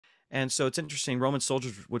And so it's interesting. Roman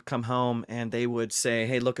soldiers would come home and they would say,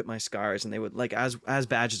 "Hey, look at my scars," and they would like as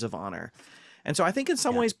badges of honor. And so I think in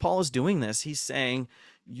some Yeah. ways Paul is doing this. He's saying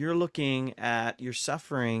you're looking at your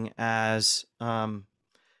suffering as a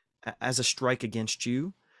strike against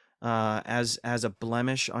you, as a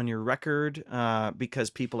blemish on your record, because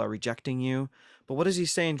people are rejecting you. But what does he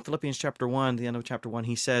say in Philippians chapter 1, the end of chapter 1?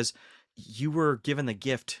 He says, you were given the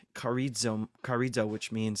gift, charizo,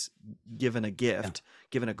 which means given a Yeah. gift,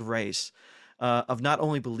 given a grace, of not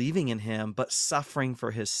only believing in him, but suffering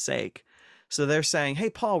for his sake. So they're saying, hey,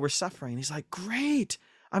 Paul, we're suffering. He's like, great.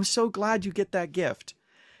 I'm so glad you get that gift.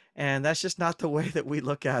 And that's just not the way that we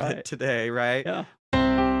look at it Right. today, right? Yeah.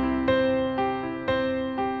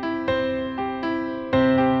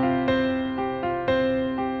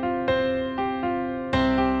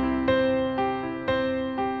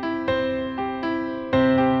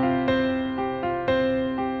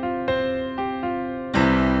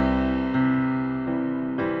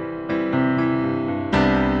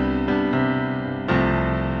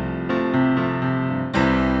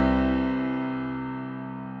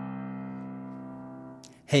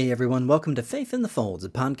 Hey everyone, welcome to Faith in the Folds, a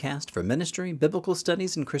podcast for ministry, biblical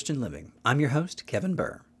studies, and Christian living. I'm your host, Kevin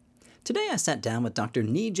Burr. Today I sat down with Dr.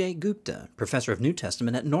 Nijay Gupta, professor of New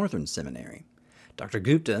Testament at Northern Seminary. Dr.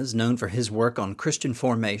 Gupta is known for his work on Christian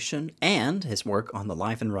formation and his work on the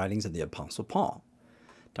life and writings of the Apostle Paul.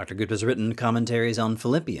 Dr. Gupta has written commentaries on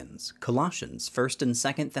Philippians, Colossians, 1st and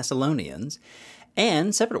 2nd Thessalonians,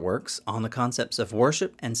 and separate works on the concepts of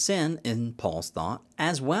worship and sin in Paul's thought,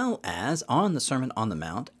 as well as on the Sermon on the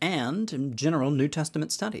Mount and general New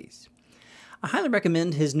Testament studies. I highly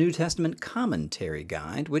recommend his New Testament commentary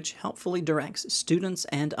guide, which helpfully directs students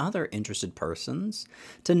and other interested persons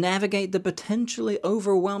to navigate the potentially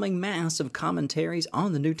overwhelming mass of commentaries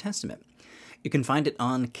on the New Testament. You can find it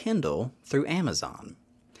on Kindle through Amazon.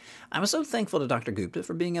 I was so thankful to Dr. Gupta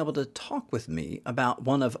for being able to talk with me about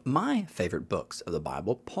one of my favorite books of the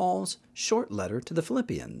Bible, Paul's short letter to the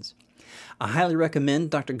Philippians. I highly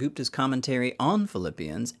recommend Dr. Gupta's commentary on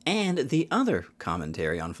Philippians and the other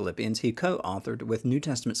commentary on Philippians he co-authored with New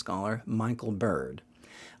Testament scholar Michael Bird.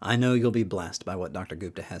 I know you'll be blessed by what Dr.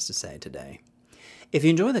 Gupta has to say today. If you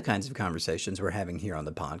enjoy the kinds of conversations we're having here on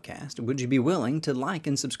the podcast, would you be willing to like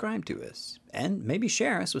and subscribe to us? And maybe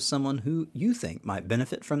share us with someone who you think might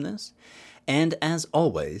benefit from this? And as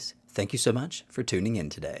always, thank you so much for tuning in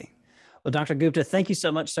today. Well, Dr. Gupta, thank you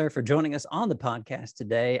so much, sir, for joining us on the podcast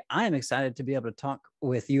today. I am excited to be able to talk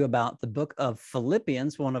with you about the book of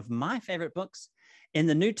Philippians, one of my favorite books in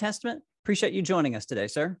the New Testament. Appreciate you joining us today,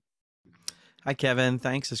 sir. Hi, Kevin.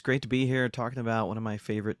 Thanks. It's great to be here talking about one of my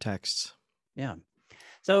favorite texts. Yeah.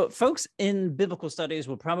 So folks in biblical studies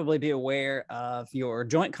will probably be aware of your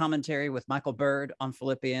joint commentary with Michael Bird on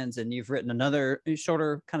Philippians, and you've written another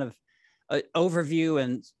shorter kind of overview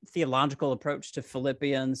and theological approach to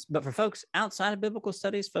Philippians. But for folks outside of biblical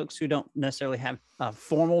studies, folks who don't necessarily have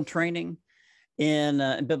formal training in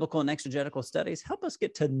biblical and exegetical studies, help us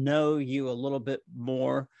get to know you a little bit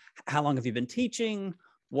more. How long have you been teaching?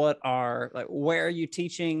 Where are you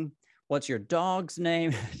teaching? What's your dog's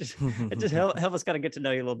name? just help us kind of get to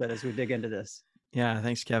know you a little bit as we dig into this. Yeah,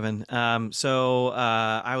 thanks, Kevin. I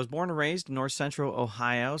was born and raised in North Central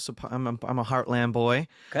Ohio, so I'm a Heartland boy.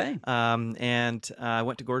 Okay. And I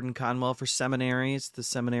went to Gordon Conwell for seminary. It's the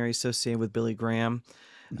seminary associated with Billy Graham.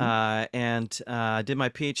 And did my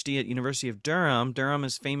PhD at University of Durham. Durham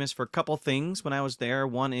is famous for a couple things when I was there.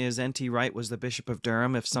 One is N.T. Wright was the Bishop of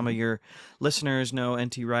Durham, if some of your listeners know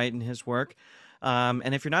N.T. Wright and his work.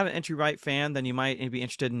 And if you're not an N.T. Wright fan, then you might be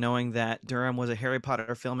interested in knowing that Durham was a Harry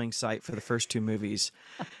Potter filming site for the first two movies.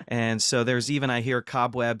 And so there's even, I hear,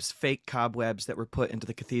 fake cobwebs that were put into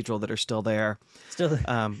the cathedral that are still there. Still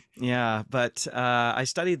there. Yeah, but I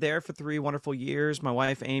studied there for 3 wonderful years. My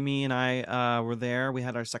wife, Amy, and I were there. We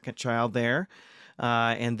had our second child there.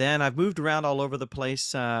 And then I've moved around all over the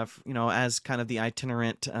place, as kind of the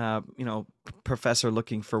itinerant, professor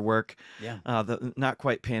looking for work. Yeah. Not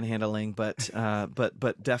quite panhandling, but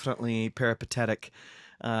definitely peripatetic,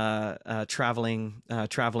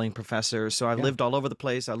 traveling professor. So I've lived all over the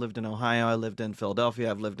place. I lived in Ohio. I lived in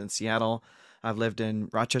Philadelphia. I've lived in Seattle. I've lived in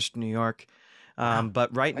Rochester, New York.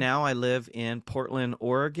 But right now I live in Portland,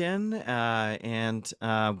 Oregon, and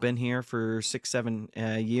been here for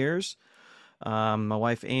 6-7 years. My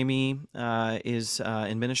wife, Amy, is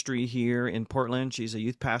in ministry here in Portland. She's a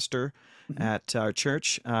youth pastor at our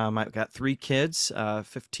church. I've got 3 kids,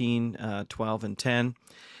 15, 12, and 10,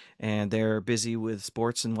 and they're busy with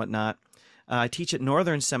sports and whatnot. I teach at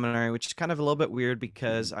Northern Seminary, which is kind of a little bit weird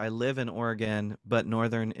because I live in Oregon, but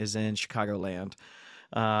Northern is in Chicagoland.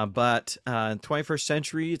 But in 21st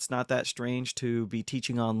century, it's not that strange to be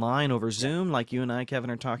teaching online over Yeah. Zoom, like you and I, Kevin,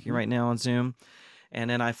 are talking right now on Zoom. And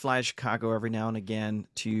then I fly to Chicago every now and again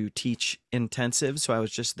to teach intensive. So I was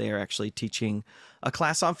just there actually teaching a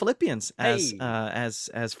class on Philippians, as Hey,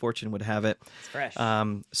 as fortune would have it. it's fresh.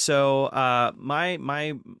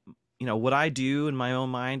 My what I do in my own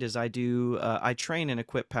mind is I train and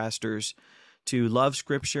equip pastors to love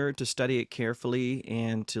Scripture, to study it carefully,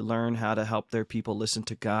 and to learn how to help their people listen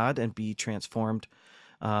to God and be transformed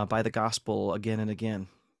by the gospel again and again.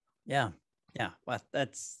 Yeah, yeah. Well,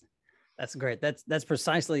 that's great. That's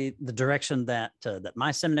precisely the direction that that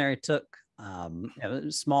my seminary took.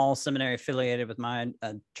 Small seminary affiliated with my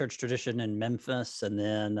church tradition in Memphis, and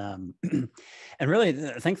then and really,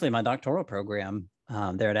 thankfully, my doctoral program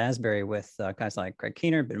there at Asbury with guys like Greg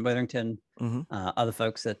Keener, Ben Witherington, Hmm. other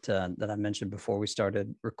folks that that I mentioned before we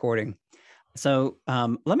started recording. So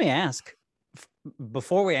let me ask,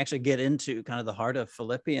 before we actually get into kind of the heart of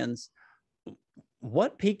Philippians,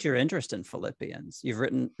 what piqued your interest in Philippians?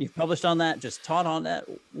 You've published on that, just taught on that.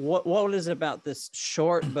 What is it about this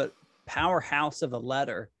short but powerhouse of a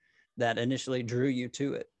letter that initially drew you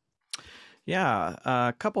to it? Yeah,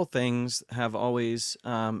 a couple things have always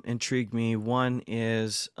intrigued me. One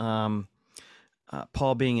is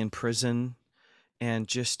Paul being in prison, and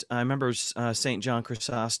just I remember Saint John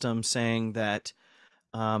Chrysostom saying that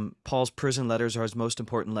Paul's prison letters are his most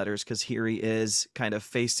important letters because here he is kind of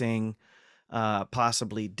facing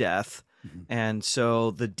possibly death. Mhm. And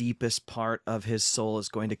so the deepest part of his soul is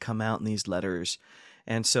going to come out in these letters.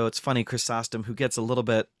 And so it's funny, Chrysostom, who gets a little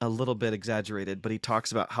bit exaggerated, but he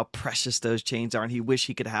talks about how precious those chains are, and he wish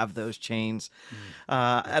he could have those chains.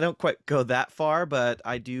 Mm. I don't quite go that far, but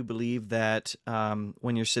I do believe that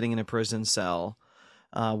when you're sitting in a prison cell,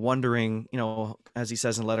 wondering, as he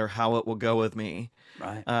says in the letter, how it will go with me,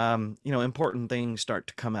 Right. important things start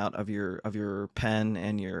to come out of your pen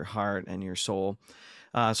and your heart and your soul.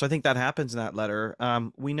 So I think that happens in that letter.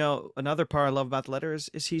 We know another part I love about the letter is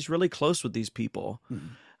he's really close with these people.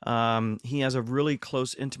 Mhm. He has a really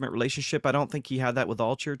close, intimate relationship. I don't think he had that with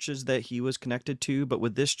all churches that he was connected to, but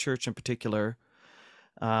with this church in particular,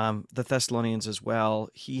 the Thessalonians as well,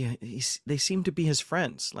 they seem to be his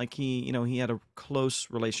friends. Like he had a close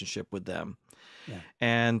relationship with them. Yeah.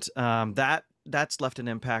 And that's left an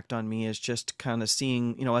impact on me, is just kind of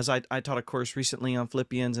seeing, as I taught a course recently on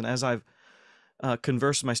Philippians, and as I've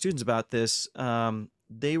conversed with my students about this,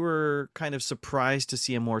 they were kind of surprised to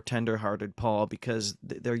see a more tender-hearted Paul, because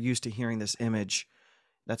they're used to hearing this image.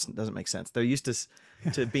 That doesn't make sense. They're used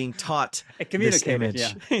to being taught It this communicated. Yeah.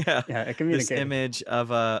 image, yeah, Yeah. It this communicated. image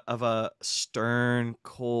of a stern,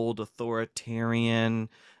 cold, authoritarian,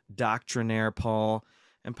 doctrinaire Paul.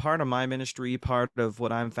 And part of my ministry, part of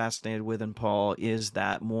what I'm fascinated with in Paul, is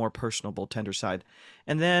that more personable, tender side.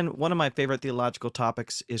 And then one of my favorite theological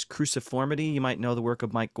topics is cruciformity. You might know the work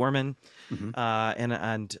of Mike Gorman, Mhm.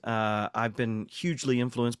 and I've been hugely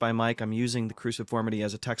influenced by Mike. I'm using the cruciformity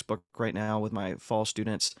as a textbook right now with my fall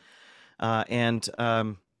students, and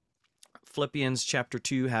Philippians chapter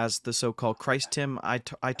 2 has the so-called Christ hymn. I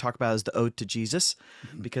talk about it as the ode to Jesus,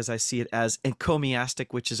 Mhm. because I see it as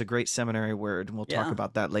encomiastic, which is a great seminary word, and we'll talk Yeah.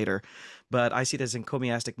 about that later. But I see it as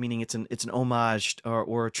encomiastic, meaning it's an homage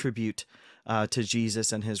or a tribute to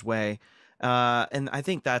Jesus and his way. And I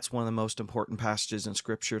think that's one of the most important passages in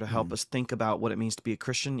Scripture to help Mhm. us think about what it means to be a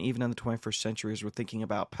Christian, even in the 21st century, as we're thinking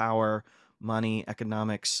about power, money,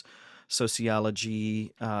 economics,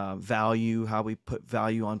 sociology, value, how we put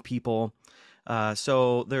value on people.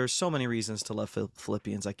 So there's so many reasons to love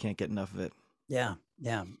Philippians. I can't get enough of it. Yeah,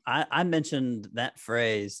 yeah. I mentioned that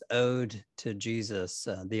phrase "ode to Jesus"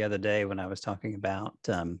 the other day when I was talking about.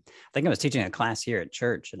 I think I was teaching a class here at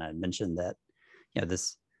church, and I mentioned that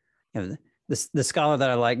this this the scholar that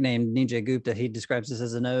I like named Nijay Gupta, he describes this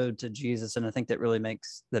as an ode to Jesus, and I think that really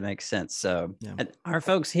makes sense. So Yeah. our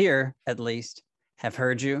folks here, at least, have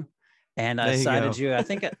heard you. And I There you cited go. you. I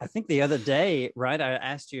think the other day, right? I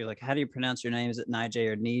asked you, like, how do you pronounce your name? Is it Nijay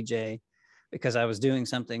or Nijay? Because I was doing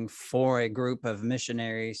something for a group of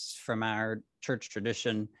missionaries from our church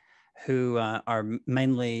tradition who are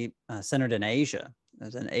mainly centered in Asia.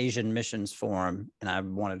 There's an Asian missions forum, and I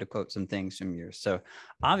wanted to quote some things from yours. So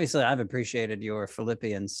obviously, I've appreciated your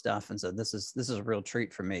Philippian stuff, and so this is a real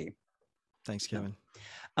treat for me. Thanks, So, Kevin.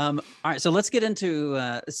 all right, so let's get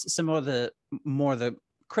into some of the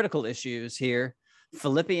critical issues here.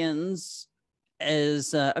 Philippians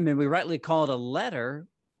is, we rightly call it a letter,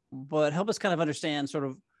 but help us kind of understand sort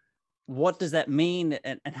of what does that mean,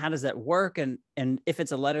 and how does that work, and if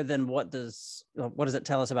it's a letter, then what does it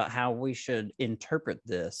tell us about how we should interpret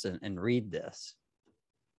this and read this?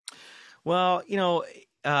 Well,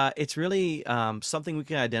 it's really something we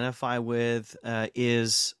can identify with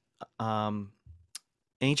is um,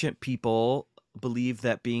 ancient people believed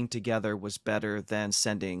that being together was better than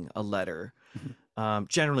sending a letter. Mhm.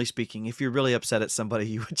 Generally speaking, if you're really upset at somebody,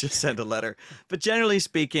 you would just send a letter. But generally Yeah.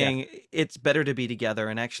 speaking, it's better to be together.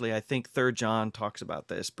 And actually, I think Third John talks about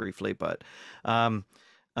this briefly. But um,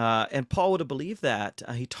 and Paul would have believed that.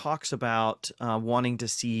 He talks about wanting to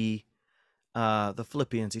see the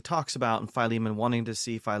Philippians. He talks about in Philemon wanting to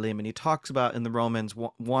see Philemon. He talks about in the Romans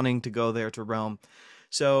wanting to go there to Rome.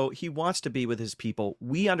 So he wants to be with his people.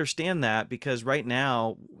 We understand that because right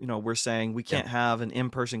now, we're saying we Yeah. can't have an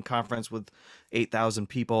in-person conference with 8,000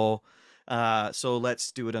 people. So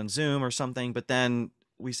let's do it on Zoom or something. But then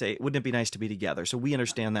we say, wouldn't it be nice to be together? So we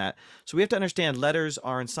understand that. So we have to understand letters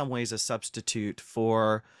are in some ways a substitute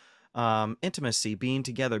for intimacy, being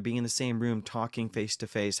together, being in the same room, talking face to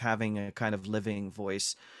face, having a kind of living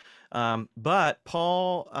voice. But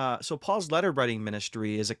so Paul's letter writing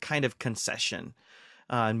ministry is a kind of concession.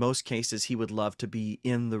 In most cases, he would love to be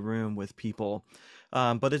in the room with people.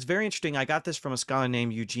 But it's very interesting. I got this from a scholar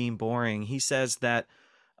named Eugene Boring. He says that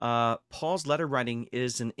Paul's letter writing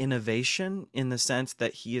is an innovation in the sense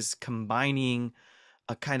that he is combining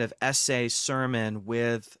a kind of essay sermon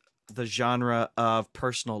with the genre of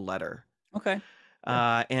personal letter. Okay.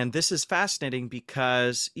 Yeah. And this is fascinating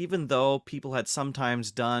because even though people had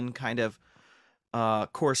sometimes done kind of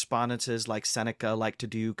correspondences like Seneca like to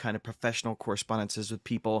do kind of professional correspondences with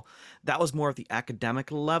people, that was more of the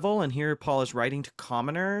academic level. And here Paul is writing to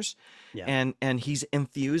commoners Yeah. and he's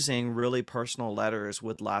infusing really personal letters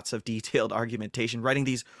with lots of detailed argumentation, writing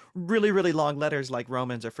these really, really long letters like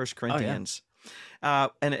Romans or First Oh, yeah. Corinthians.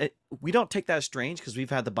 We don't take that as strange because we've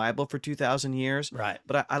had the Bible for 2,000 years. Right.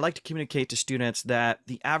 But I like to communicate to students that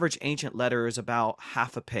the average ancient letter is about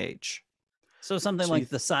half a page. So something So like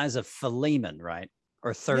the size of Philemon, right?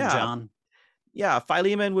 Or Third yeah, John. yeah,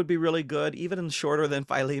 Philemon would be really good. Even shorter than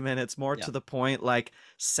Philemon, it's more Yeah. to the point. Like,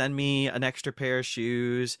 send me an extra pair of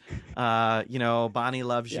shoes. Bonnie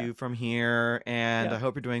loves Yeah. you from here, and Yeah. I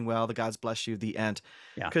hope you're doing well. The gods bless you. The end.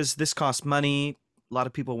 Yeah. Because this costs money. A lot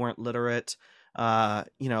of people weren't literate. Uh,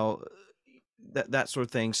 you know, that sort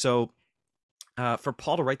of thing. So for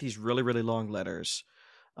Paul to write these really, really long letters,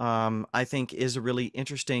 I think is a really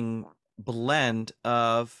interesting blend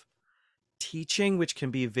of teaching, which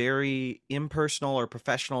can be very impersonal or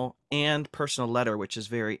professional, and personal letter, which is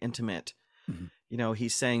very intimate. Mhm.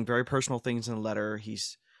 He's saying very personal things in the letter.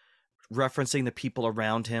 He's referencing the people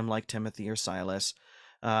around him, like Timothy or Silas.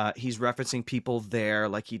 He's referencing people there,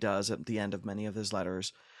 like he does at the end of many of his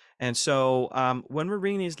letters. And so when we're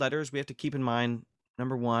reading these letters, we have to keep in mind,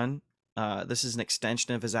 number one, this is an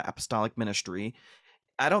extension of his apostolic ministry.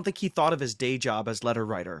 I don't think he thought of his day job as letter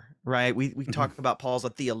writer, right? We Mhm. talk about Paul's a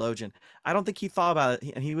theologian. I don't think he thought about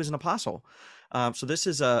it, and he was an apostle. So this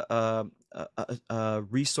is a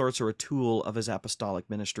resource or a tool of his apostolic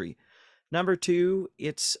ministry. Number two,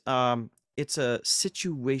 it's a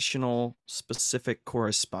situational specific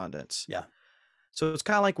correspondence. Yeah. So it's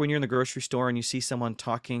kind of like when you're in the grocery store and you see someone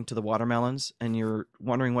talking to the watermelons and you're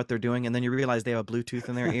wondering what they're doing, and then you realize they have a Bluetooth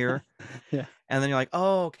in their ear. Yeah. And then you're like,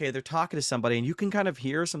 oh, okay, they're talking to somebody, and you can kind of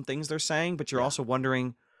hear some things they're saying, but you're Yeah. also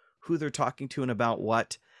wondering who they're talking to and about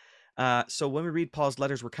what. So when we read Paul's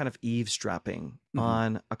letters, we're kind of eavesdropping Mhm.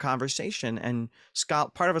 on a conversation, and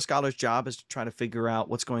part of a scholar's job is to try to figure out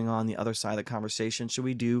what's going on the other side of the conversation. Should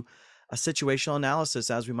we do a situational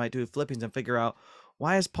analysis, as we might do with Philippians, and figure out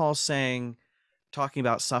why is Paul talking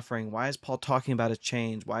about suffering? Why is Paul talking about a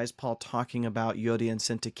change? Why is Paul talking about Euodia and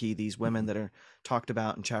Syntyche, these women Mhm. that are talked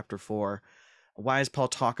about in chapter 4? Why does Paul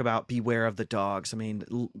talk about beware of the dogs? I mean,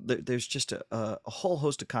 there's just a whole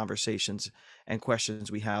host of conversations and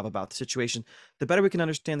questions we have about the situation. The better we can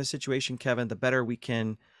understand the situation, Kevin, the better we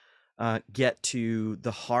can get to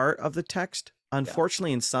the heart of the text. Yeah.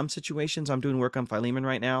 Unfortunately, in some situations, I'm doing work on Philemon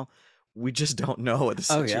right now. We just don't know what the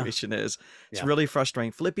Oh, yeah. situation is. It's Yeah. really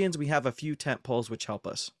frustrating. Philippians, we have a few tent poles which help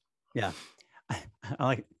us. Yeah. I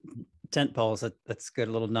like tent poles. That's a good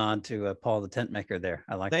little nod to Paul the tent maker there.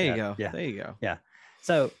 I like There you that. go. Yeah. There you go. Yeah.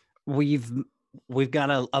 So we've got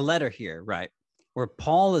a letter here, right? Where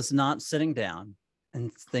Paul is not sitting down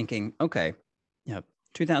and thinking, okay,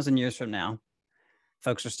 2,000 years from now,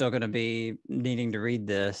 folks are still going to be needing to read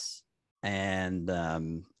this. And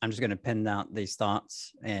I'm just going to pen out these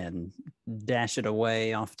thoughts and dash it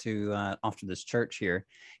away off to this church here.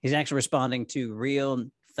 He's actually responding to real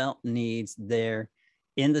felt needs there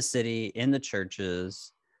in the city, in the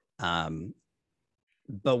churches.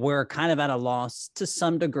 But we're kind of at a loss to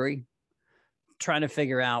some degree, trying to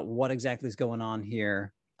figure out what exactly is going on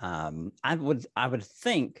here. I would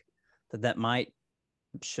think that might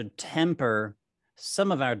should temper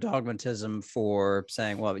some of our dogmatism for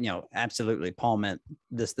saying, well, absolutely, Paul meant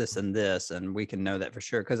this, this, and this, and we can know that for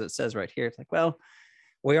sure because it says right here, it's like, well,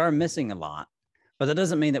 we are missing a lot, but that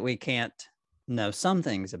doesn't mean that we can't know some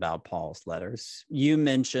things about Paul's letters. You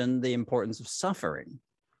mentioned the importance of suffering,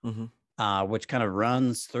 which kind of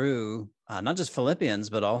runs through not just Philippians,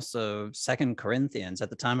 but also Second Corinthians. At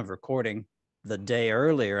the time of recording, the day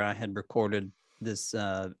earlier, I had recorded this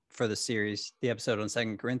for the series, the episode on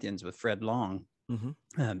Second Corinthians with Fred Long,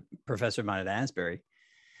 professor of mine at Asbury.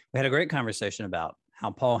 We had a great conversation about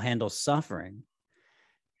how Paul handles suffering.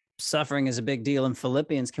 Suffering is a big deal in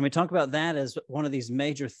Philippians. Can we talk about that as one of these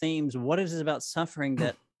major themes? What is it about suffering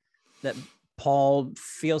that Paul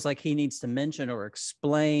feels like he needs to mention or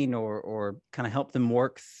explain or kind of help them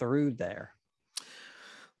work through there?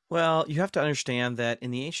 Well, you have to understand that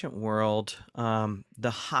in the ancient world,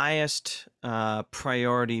 the highest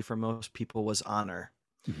priority for most people was honor.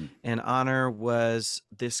 And honor was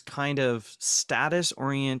this kind of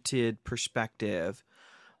status-oriented perspective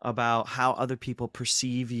about how other people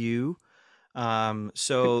perceive you.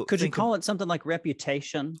 So could you call it something like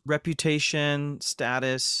reputation? Reputation,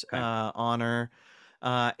 status, honor,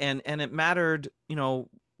 and it mattered,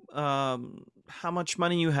 how much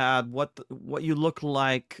money you had, what you look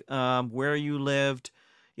like, where you lived.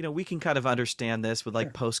 We can kind of understand this with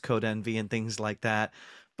like postcode envy and things like that.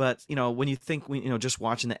 But, when you think, just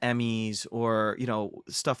watching the Emmys or,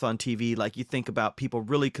 stuff on TV, like you think about people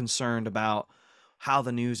really concerned about how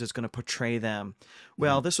the news is going to portray them.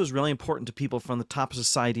 Well, this was really important to people from the top of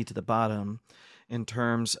society to the bottom in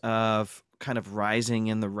terms of kind of rising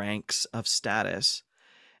in the ranks of status.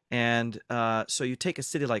 And so you take a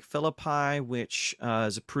city like Philippi, which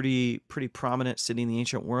is a pretty prominent city in the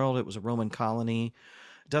ancient world. It was a Roman colony.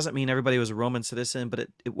 Doesn't mean everybody was a Roman citizen, but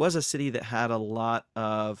it was a city that had a lot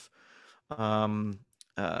of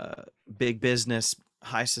big business,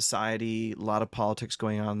 high society, a lot of politics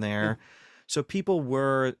going on there. So people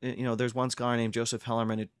were, there's one scholar named Joseph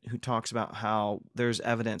Hellerman who talks about how there's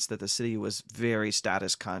evidence that the city was very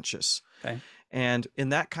status conscious. And in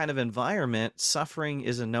that kind of environment, suffering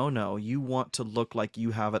is a no-no. You want to look like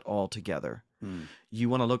you have it all together. You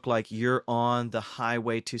want to look like you're on the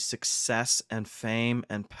highway to success and fame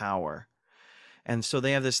and power. And so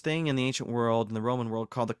they have this thing in the ancient world, in the Roman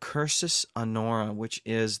world, called the cursus honora, which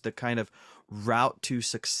is the kind of route to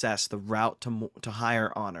success, the route to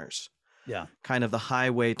higher honors. Kind of the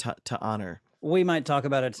highway to honor. We might talk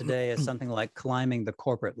about it today as something like climbing the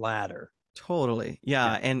corporate ladder. Totally.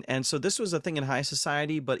 Yeah. And so this was a thing in high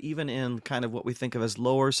society, but even in kind of what we think of as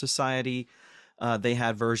lower society, they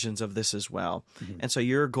had versions of this as well. And so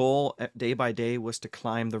your goal day by day was to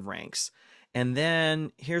climb the ranks. And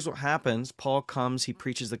then here's what happens. Paul comes, he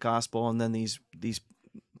preaches the gospel, and then these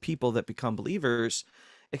people that become believers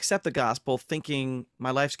accept the gospel thinking my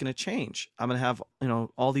life's going to change. I'm going to have,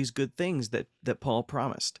 all these good things that Paul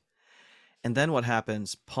promised. And then what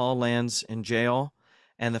happens? Paul lands in jail,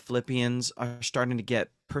 and the Philippians are starting to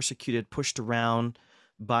get persecuted, pushed around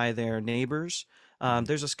by their neighbors.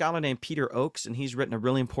 There's a scholar named Peter Oakes, and he's written a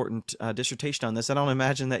really important dissertation on this. I don't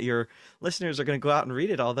imagine that your listeners are going to go out and read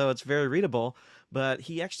it, although it's very readable. But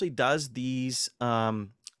he actually does these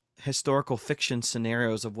historical fiction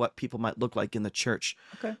scenarios of what people might look like in the church.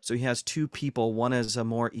 So he has two people. One is a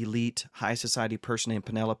more elite, high society person named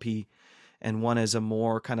Penelope, and one is a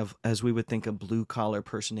more kind of, as we would think, a blue-collar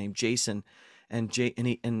person named Jason. And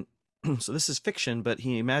so this is fiction, but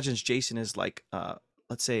he imagines Jason is like,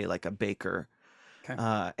 let's say, like a baker.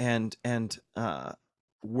 And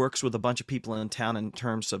works with a bunch of people in town in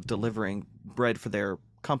terms of delivering bread for their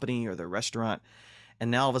company or their restaurant. And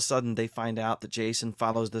now all of a sudden they find out that Jason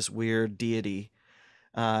follows this weird deity.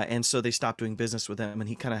 And so they stop doing business with him, and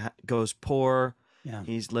he kind of goes poor.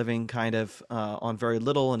 He's living kind of on very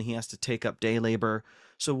little, and he has to take up day labor.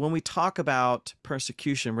 So when we talk about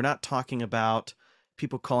persecution, we're not talking about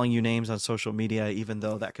people calling you names on social media, even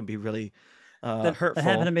though that can be really hurtful. That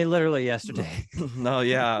happened to me literally yesterday. No,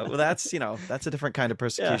 yeah. Well, that's a different kind of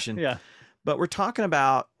persecution. But we're talking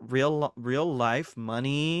about real life,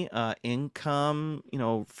 money, income,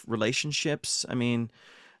 relationships. I mean,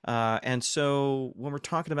 and so when we're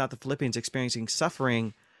talking about the Philippians experiencing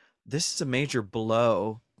suffering, this is a major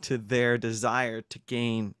blow to their desire to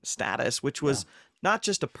gain status, which was not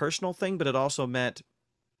just a personal thing, but it also meant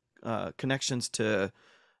connections to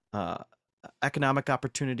economic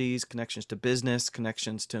opportunities, connections to business,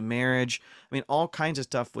 connections to marriage. I mean, all kinds of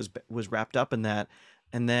stuff was wrapped up in that.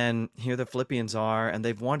 And then here the Philippians are, and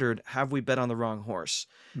they've wondered, have we bet on the wrong horse?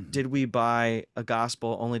 Did we buy a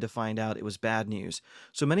gospel only to find out it was bad news?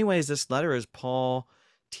 So in many ways, this letter is Paul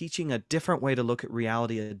teaching a different way to look at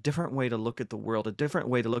reality, a different way to look at the world, a different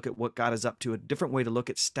way to look at what God is up to, a different way to look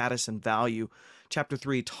at status and value. Chapter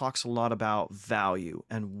 3 talks a lot about value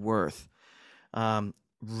and worth.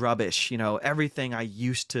 Rubbish, everything I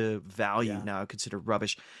used to value now I consider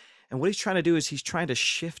rubbish. And what he's trying to do is he's trying to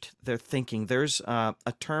shift their thinking. There's a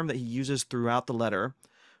term that he uses throughout the letter,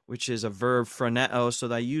 which is a verb, phroneo.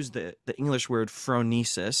 So I use the English word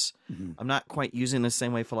phronesis. I'm not quite using the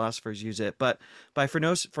same way philosophers use it, but by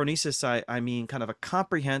phronesis, I mean kind of a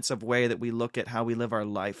comprehensive way that we look at how we live our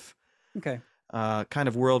life. Okay. Kind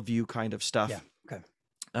of worldview kind of stuff. Yeah.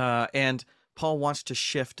 Okay. And Paul wants to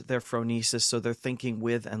shift their phronesis so they're thinking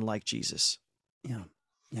with and like Jesus. Yeah.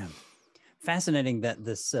 Yeah. Fascinating that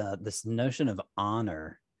this notion of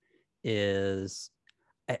honor is,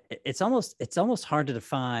 it's almost hard to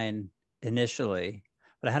define initially,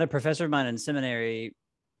 but I had a professor of mine in seminary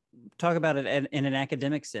talk about it in an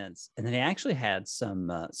academic sense, and then he actually had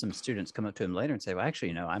some students come up to him later and say, well,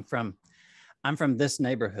 actually, I'm from this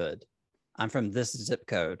neighborhood, I'm from this zip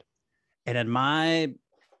code, and in my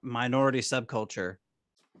minority subculture,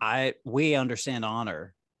 we understand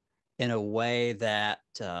honor in a way that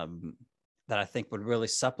that I think would really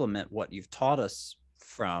supplement what you've taught us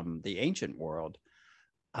from the ancient world.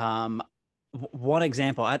 One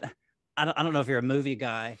example, I don't know if you're a movie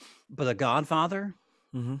guy, but The Godfather,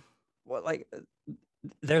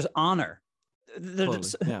 there's honor.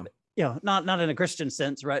 There's, totally. Yeah. Not in a Christian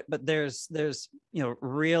sense, right? But there's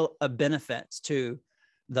real benefits to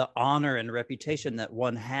the honor and reputation that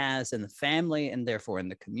one has in the family and therefore in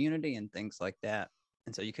the community and things like that.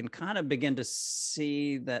 And so you can kind of begin to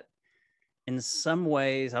see that in some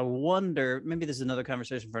ways. I wonder, maybe this is another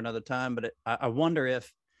conversation for another time, but I wonder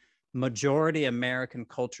if majority American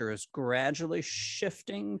culture is gradually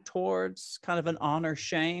shifting towards kind of an honor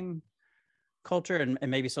shame culture, and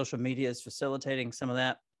maybe social media is facilitating some of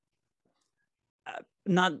that.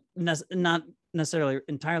 Not necessarily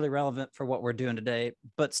entirely relevant for what we're doing today,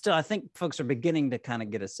 but still, I think folks are beginning to kind of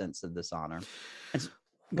get a sense of this honor.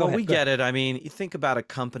 We get it. I mean, you think about a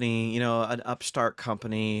company, an upstart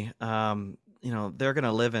company, they're going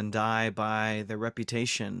to live and die by their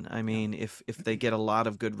reputation. I mean, if they get a lot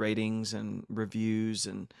of good ratings and reviews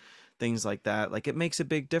and things like that, like, it makes a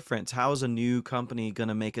big difference. How is a new company going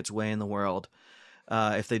to make its way in the world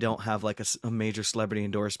if they don't have like a major celebrity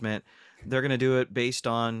endorsement? They're going to do it based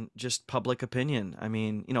on just public opinion. I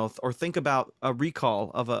mean, or think about a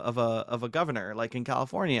recall of a governor, like in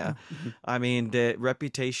California. I mean, the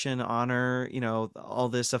reputation, honor, all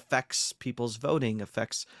this affects people's voting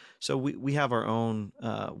affects. So we have our own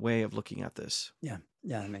way of looking at this. Yeah,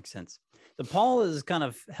 that makes sense. So Paul is kind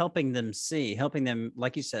of helping them,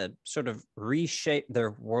 like you said, sort of reshape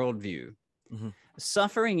their worldview. Mm-hmm.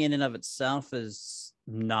 Suffering in and of itself is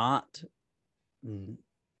not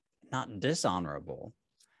dishonorable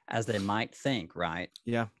as they might think, right?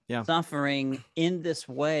 Yeah. Suffering in this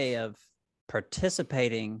way of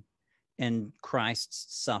participating in Christ's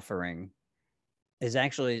suffering is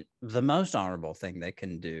actually the most honorable thing they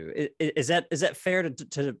can do. Is that fair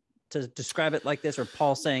to describe it like this, or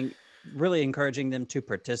Paul saying, really encouraging them to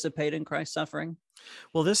participate in Christ's suffering?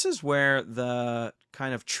 Well, this is where the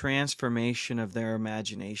kind of transformation of their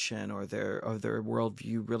imagination or their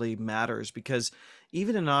worldview really matters, because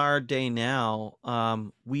even in our day now,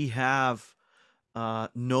 we have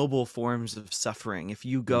noble forms of suffering. If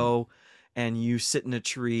you go and you sit in a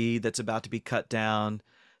tree that's about to be cut down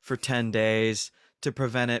for 10 days to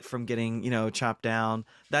prevent it from getting, chopped down,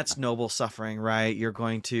 that's noble suffering, right? You're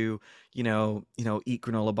going to, eat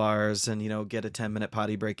granola bars and, get a 10-minute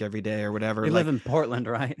potty break every day or whatever. You live in Portland,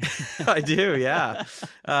 right? I do, yeah.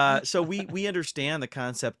 So we understand the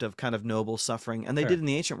concept of kind of noble suffering, and they did in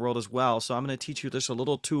the ancient world as well. So I'm going to teach you just a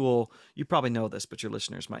little tool. You probably know this, but your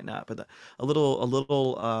listeners might not. But a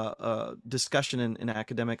little discussion in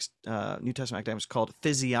academics, New Testament academics, called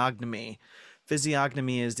physiognomy.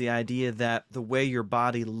 Physiognomy is the idea that the way your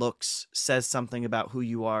body looks says something about who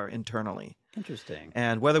you are internally. Interesting.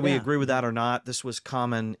 And whether we agree with that or not, this was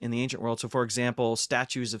common in the ancient world. So, for example,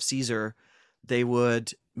 statues of Caesar, they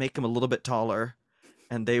would make him a little bit taller,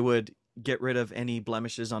 and they would get rid of any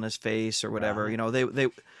blemishes on his face or whatever. Wow. They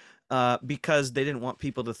because they didn't want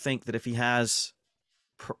people to think that if he has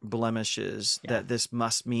blemishes, that this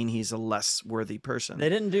must mean he's a less worthy person. They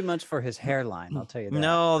didn't do much for his hairline, I'll tell you that.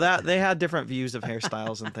 No, that they had different views of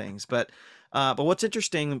hairstyles and things. But what's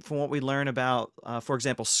interesting from what we learn about, for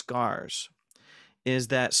example, scars, is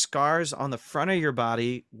that scars on the front of your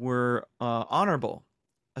body were honorable,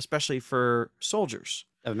 especially for soldiers.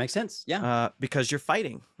 That would make sense, yeah. Because you're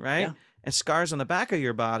fighting, right? Yeah. And scars on the back of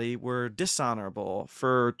your body were dishonorable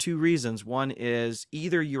for two reasons. One is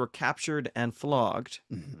either you were captured and flogged,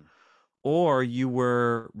 Mhm. or you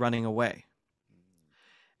were running away.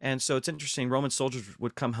 And so it's interesting. Roman soldiers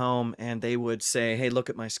would come home and they would say, "Hey, look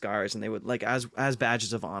at my scars," and they would like as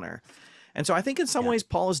badges of honor. And so I think in some Yeah. ways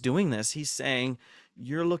Paul is doing this. He's saying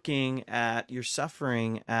you're looking at your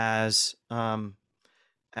suffering as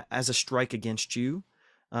a strike against you,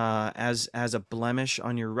 as a blemish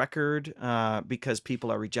on your record, because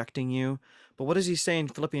people are rejecting you. But what does he say in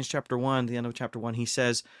Philippians chapter 1, the end of chapter 1? He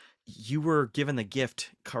says, you were given the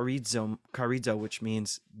gift, charizo, which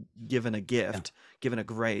means given a Yeah. gift, given a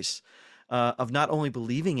grace, of not only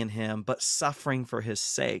believing in him, but suffering for his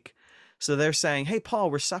sake. So they're saying, hey,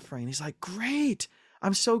 Paul, we're suffering. He's like, great.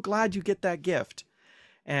 I'm so glad you get that gift.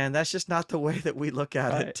 And that's just not the way that we look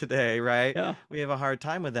at it Right. today, right? Yeah. We have a hard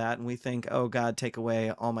time with that, and we think, oh, God, take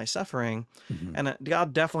away all my suffering. Mhm. And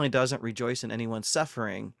God definitely doesn't rejoice in anyone's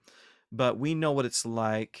suffering, but we know what it's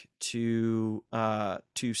like to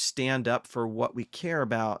stand up for what we care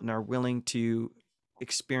about and are willing to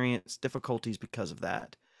experience difficulties because of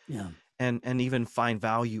that, Yeah. and even find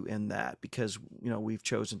value in that because we've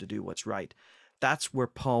chosen to do what's right. That's where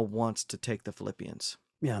Paul wants to take the Philippians.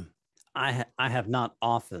 Yeah. I have not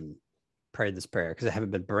often prayed this prayer because I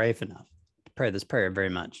haven't been brave enough to pray this prayer very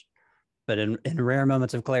much. But in rare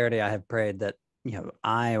moments of clarity, I have prayed that,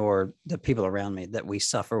 I or the people around me, that we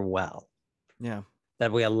suffer well, Yeah.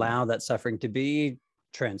 that we allow that suffering to be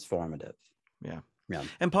transformative. Yeah. Yeah.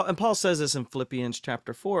 And Paul says this in Philippians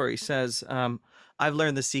chapter 4. He says, I've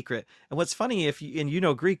learned the secret. And what's funny, if you, and you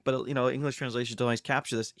know Greek, but English translations don't always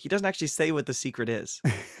capture this. He doesn't actually say what the secret is.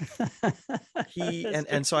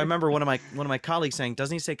 And so I remember one of my colleagues saying,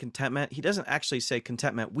 doesn't he say contentment? He doesn't actually say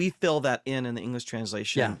contentment. We fill that in the English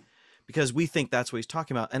translation. Yeah. Because we think that's what he's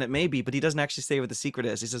talking about. And it may be, but he doesn't actually say what the secret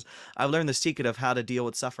is. He says, I've learned the secret of how to deal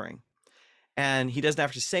with suffering. And he doesn't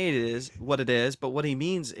have to say it is what it is, but what he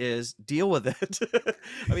means is deal with it.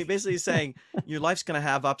 I mean, basically he's saying your life's going to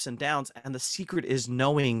have ups and downs, and the secret is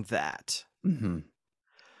knowing that. Mm-hmm.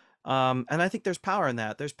 And I think there's power in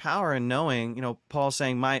that. There's power in knowing, Paul's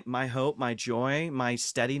saying my hope, my joy, my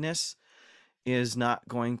steadiness is not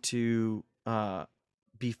going to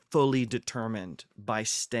be fully determined by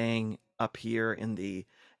staying up here in the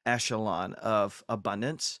echelon of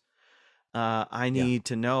abundance. I need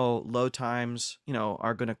to know low times,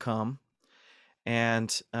 are going to come,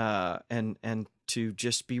 and to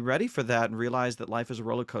just be ready for that and realize that life is a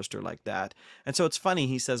roller coaster like that. And so it's funny.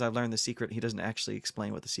 He says, I've learned the secret. He doesn't actually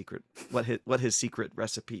explain what the secret, what his secret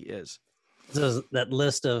recipe is. So that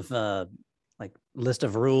list of list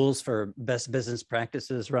of rules for best business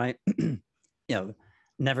practices, right?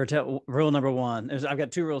 Never tell. Rule number one. I've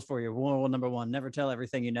got two rules for you. Rule number one: never tell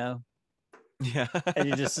everything you know. Yeah. And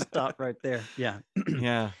you just stop right there. Yeah.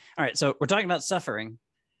 Yeah. All right. So we're talking about suffering.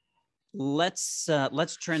 Let's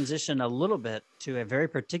transition a little bit to a very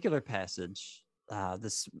particular passage.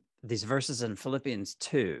 These verses in Philippians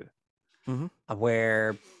 2,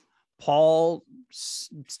 where Paul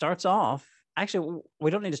starts off. Actually,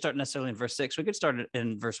 we don't need to start necessarily in verse 6. We could start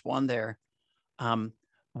in verse 1 there.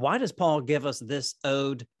 Why does Paul give us this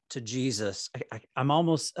ode to Jesus? I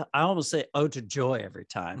almost say ode to joy every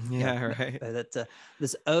time. Yeah, right. That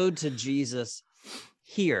this ode to Jesus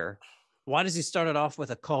here. Why does he start it off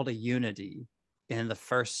with a call to unity in the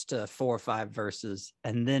first 4 or 5 verses,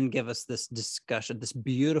 and then give us this discussion, this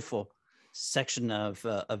beautiful section of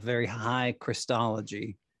a very high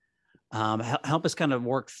Christology? Help us kind of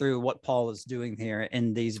work through what Paul is doing here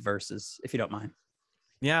in these verses, if you don't mind.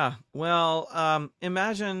 Yeah. Well,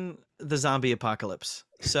 imagine the zombie apocalypse.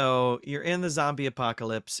 So you're in the zombie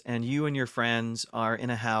apocalypse, and you and your friends are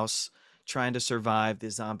in a house trying to survive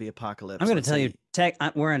the zombie apocalypse. I'm going to tell you,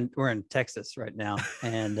 we're in Texas right now,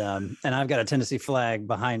 and I've got a Tennessee flag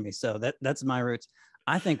behind me, so that's my roots.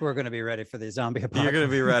 I think we're going to be ready for the zombie apocalypse. You're going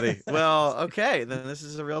to be ready. Well, okay, then this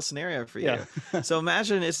is a real scenario for you. Yeah. So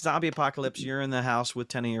imagine it's zombie apocalypse. You're in the house with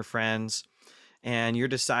 10 of your friends, and you're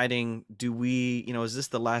deciding, do we, is this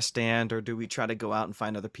the last stand, or do we try to go out and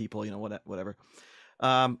find other people, whatever.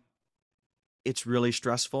 It's really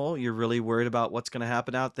stressful. You're really worried about what's going to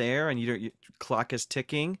happen out there, and your clock is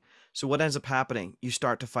ticking. So what ends up happening? You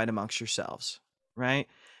start to fight amongst yourselves, right?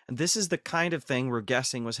 And this is the kind of thing we're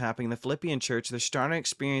guessing was happening in the Philippian church. They're starting to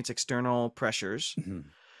experience external pressures. Mm-hmm.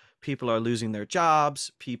 People are losing their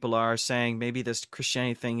jobs. People are saying, maybe this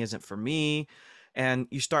Christianity thing isn't for me. And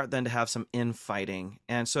you start then to have some infighting.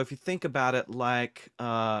 And so if you think about it, like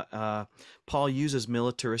Paul uses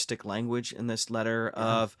militaristic language in this letter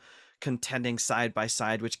of contending side by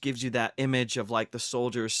side, which gives you that image of like the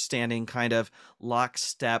soldiers standing kind of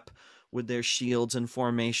lockstep with their shields and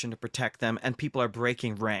formation to protect them, and people are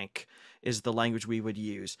breaking rank, is the language we would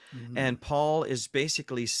use. And Paul is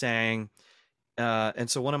basically saying, and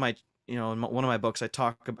so one of my, in one of my books,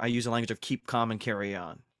 I use a language of keep calm and carry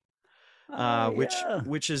on,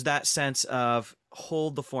 which is that sense of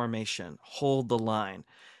hold the formation, hold the line.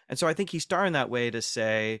 And so I think he's starting that way to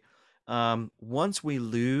say, once we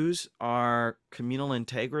lose our communal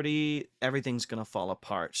integrity, everything's going to fall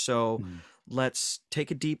apart. So let's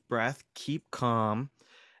take a deep breath, keep calm,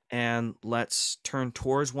 and let's turn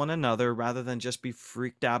towards one another rather than just be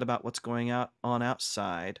freaked out about what's going on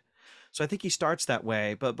outside. So I think he starts that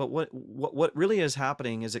way. But what really is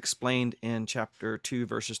happening is explained in chapter 2,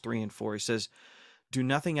 verses 3 and 4. He says, do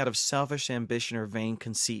nothing out of selfish ambition or vain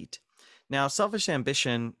conceit. Now, selfish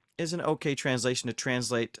ambition is an okay translation to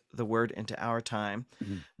translate the word into our time,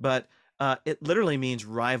 but it literally means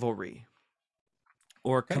rivalry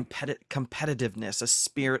or competitiveness, a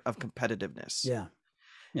spirit of competitiveness. Yeah.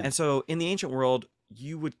 And so in the ancient world,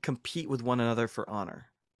 you would compete with one another for honor.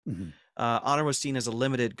 Honor was seen as a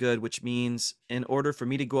limited good, which means in order for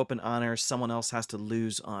me to go up in honor, someone else has to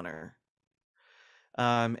lose honor.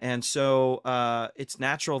 And so it's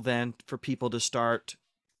natural then for people to start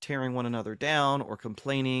tearing one another down or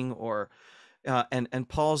complaining, or and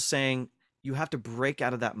Paul's saying you have to break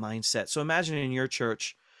out of that mindset. So imagine in your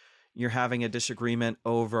church, you're having a disagreement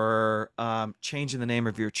over changing the name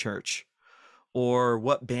of your church, or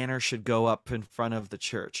what banner should go up in front of the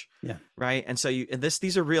church. Yeah. Right. And so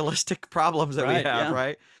these are realistic problems that we have, yeah.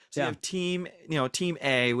 Right? So you have team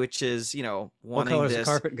A, which is, wanting what color is this.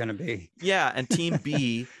 The carpet going to be? Yeah. And team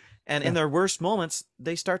B. And in their worst moments,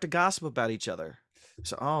 they start to gossip about each other.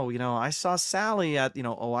 So, I saw Sally at,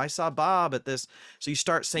 I saw Bob at this. So you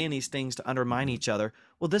start saying these things to undermine each other.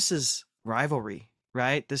 Well, this is rivalry,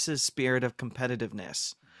 right? This is spirit of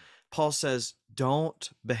competitiveness. Paul says, don't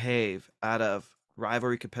behave out of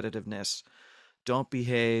rivalry, competitiveness. Don't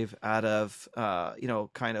behave out of,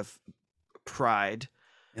 kind of pride.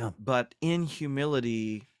 Yeah. But in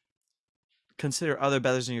humility, consider other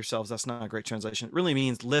better than yourselves. That's not a great translation. It really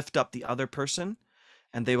means lift up the other person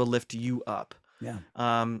and they will lift you up. Yeah.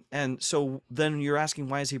 And so then you're asking,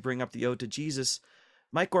 why does he bring up the ode to Jesus?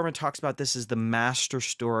 Mike Gorman talks about this as the master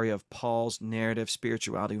story of Paul's narrative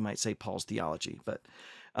spirituality. We might say Paul's theology, but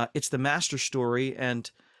it's the master story. And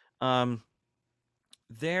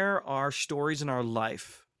there are stories in our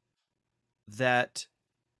life that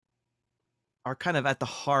are kind of at the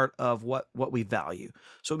heart of what we value.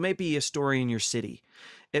 So it may be a story in your city.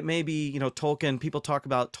 It may be, Tolkien. People talk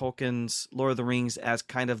about Tolkien's Lord of the Rings as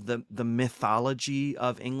kind of the mythology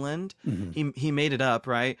of England. He made it up,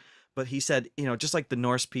 right? But he said, just like the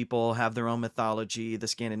Norse people have their own mythology, the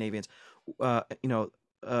Scandinavians,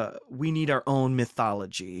 we need our own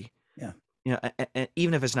mythology. Yeah.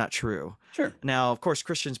 Even if it's not true. Sure. Now, of course,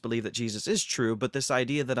 Christians believe that Jesus is true, but this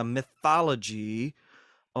idea that a mythology,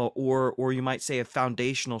 or you might say a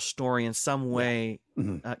foundational story in some way,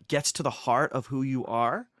 gets to the heart of who you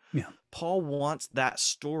are. Yeah. Paul wants that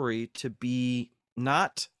story to be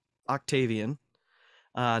not Octavian,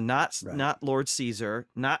 not Lord Caesar,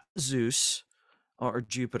 not Zeus or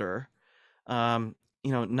Jupiter,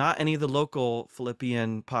 not any of the local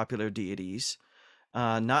Philippian popular deities,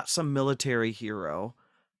 not some military hero,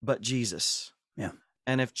 but Jesus. Yeah.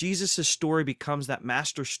 And if Jesus' story becomes that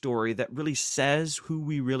master story that really says who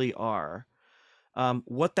we really are,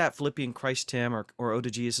 what that Philippian Christ hymn or Ode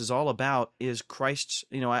to Jesus is all about is Christ's,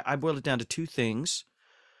 I boil it down to two things.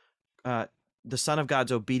 The Son of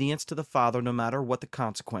God's obedience to the Father, no matter what the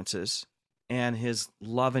consequences, and his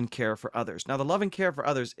love and care for others. Now, the love and care for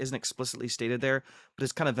others isn't explicitly stated there, but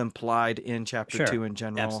it's kind of implied in chapter 2 in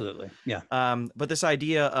general. Absolutely. Yeah. But this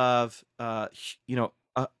idea of, a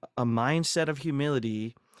mindset of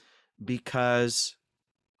humility, because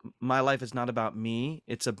my life is not about me.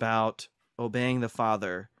 It's about obeying the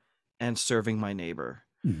Father and serving my neighbor,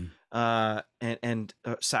 and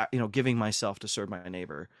giving myself to serve my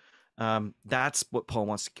neighbor. That's what Paul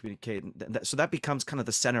wants to communicate. So that becomes kind of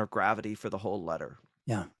the center of gravity for the whole letter.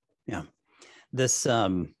 Yeah. Yeah. This,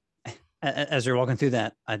 as you're walking through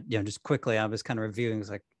that, just quickly, I was kind of reviewing, it's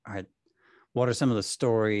like, all right, what are some of the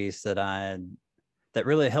stories that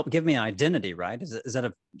really help give me an identity, right? Is that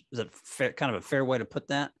a fair, kind of a fair way to put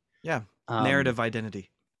that? Yeah. Narrative identity.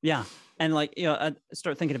 Yeah. And I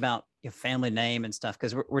start thinking about your family name and stuff,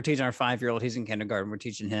 because we're teaching our 5-year-old, he's in kindergarten. We're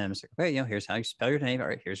teaching him, it's like, okay, here's how you spell your name. All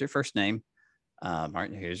right, here's your first name. All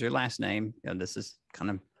right, here's your last name. This is kind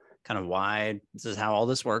of kind of why this is how all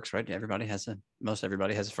this works, right? Most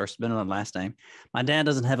everybody has a first, middle, and last name. My dad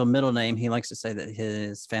doesn't have a middle name. He likes to say that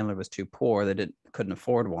his family was too poor; they couldn't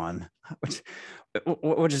afford one,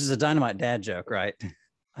 which is a dynamite dad joke, right?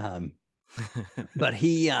 Um, but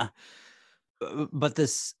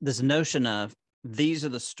this notion of these are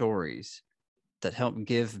the stories that help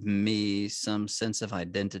give me some sense of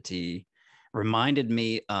identity reminded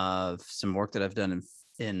me of some work that I've done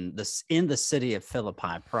in the city of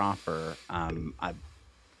Philippi proper. I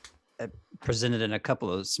presented in a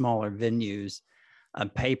couple of smaller venues a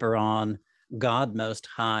paper on God Most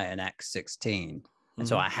High in Acts 16. And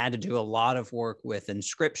so I had to do a lot of work with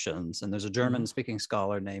inscriptions. And there's a German speaking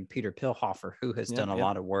scholar named Peter Pilhofer who has done a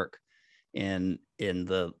lot of work in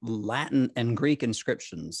the Latin and Greek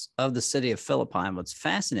inscriptions of the city of Philippi. And what's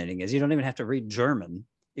fascinating is you don't even have to read German.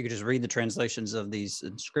 You could just read the translations of these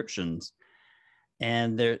inscriptions.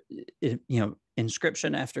 And there,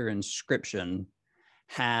 inscription after inscription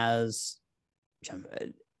has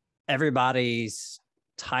everybody's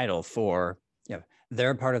title for,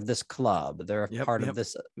 they're part of this club, they're part of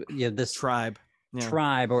this, this tribe,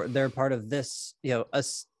 or they're part of this,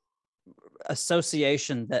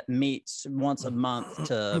 association that meets once a month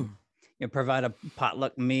to provide a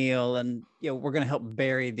potluck meal, and we're going to help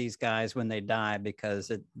bury these guys when they die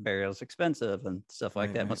because burial is expensive and stuff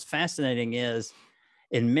like that. Right. What's fascinating is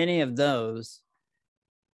in many of those,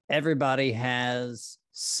 everybody has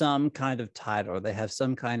some kind of title. They have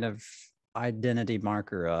some kind of identity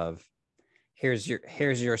marker of here's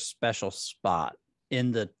your special spot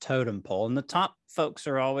in the totem pole. And the top folks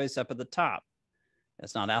are always up at the top.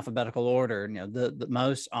 It's not alphabetical order. The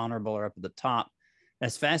most honorable are up at the top. And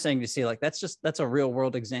it's fascinating to see, like, that's a real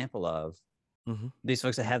world example of these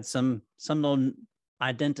folks that had some little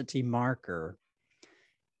identity marker.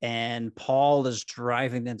 And Paul is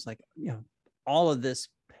driving them. It's like, all of this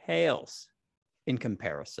pales in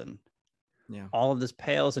comparison. Yeah. All of this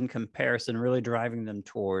pales in comparison, really driving them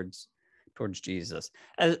towards Jesus.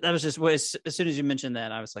 That was just as soon as you mentioned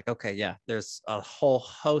that, I was like, okay, yeah, there's a whole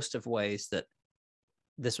host of ways that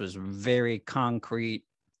this was very concrete,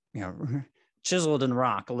 chiseled in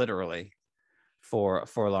rock, literally, for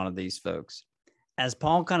a lot of these folks. As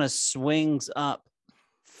Paul kind of swings up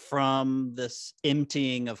from this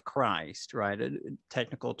emptying of Christ, right? In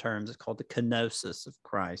technical terms, it's called the kenosis of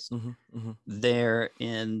Christ. There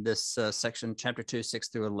in this section, chapter 2, 6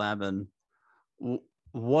 through 11,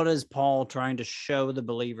 what is Paul trying to show the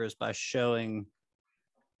believers by showing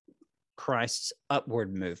Christ's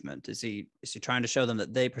upward movement? Is he trying to show them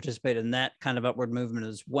that they participate in that kind of upward movement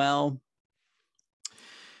as well?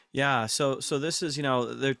 Yeah. So this is, there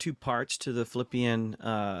are two parts to the Philippian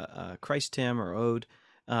Christ hymn or ode.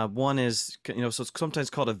 One is, so it's sometimes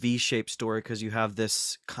called a V-shaped story because you have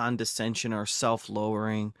this condescension or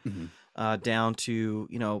self-lowering down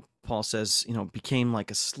to, Paul says, became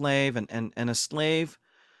like a slave, and a slave.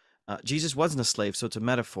 Jesus wasn't a slave, so it's a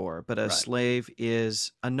metaphor, but a slave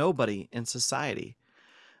is a nobody in society.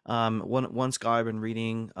 One scholar I've been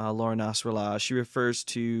reading, Laura Nasrallah, she refers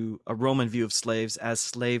to a Roman view of slaves as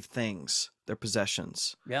slave things, their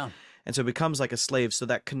possessions. Yeah. And so it becomes like a slave. So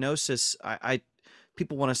that kenosis,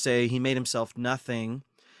 people want to say he made himself nothing,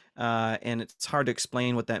 and it's hard to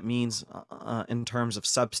explain what that means in terms of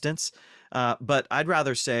substance. But I'd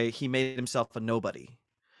rather say he made himself a nobody.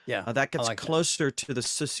 Yeah, that gets closer to the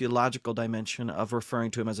sociological dimension of referring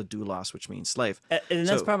to him as a doulos, which means slave. And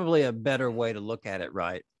that's probably a better way to look at it,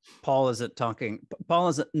 right? Paul isn't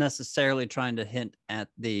necessarily trying to hint at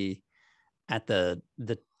the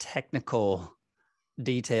technical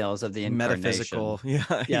details of the incarnation. Metaphysical,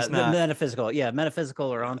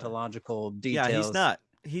 metaphysical or ontological details. Yeah,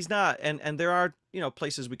 he's not, and there are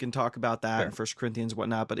places we can talk about that in 1 Corinthians and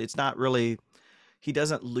whatnot, but it's not really. He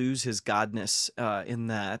doesn't lose his godness in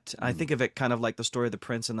that. I think of it kind of like the story of the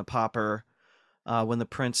prince and the pauper. When the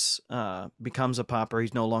prince becomes a pauper,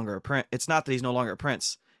 he's no longer a prince. It's not that he's no longer a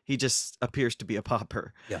prince. He just appears to be a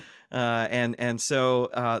pauper. Yeah. And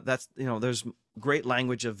so that's, there's great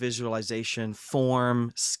language of visualization,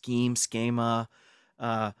 form, schema.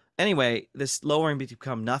 Anyway, this lowering to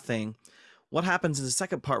become nothing. What happens in the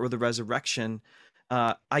second part with the resurrection?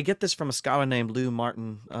 I get this from a scholar named Lou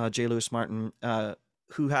Martin, J. Lewis Martin,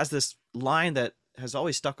 who has this line that has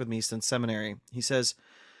always stuck with me since seminary. He says,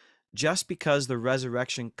 just because the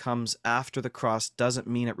resurrection comes after the cross doesn't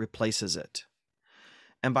mean it replaces it.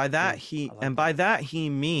 And by that, he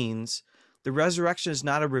means the resurrection is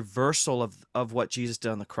not a reversal of what Jesus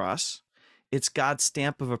did on the cross. It's God's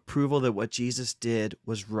stamp of approval that what Jesus did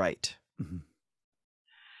was right. Mm-hmm.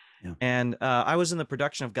 Yeah. And I was in the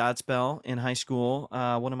production of Godspell in high school,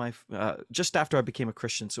 one of my just after I became a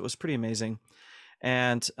Christian, so it was pretty amazing.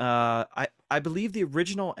 And I believe the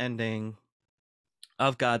original ending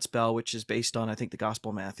of Godspell, which is based on, I think, the Gospel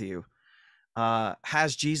of Matthew,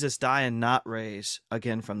 has Jesus die and not raise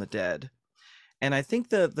again from the dead. And I think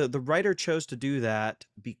the writer chose to do that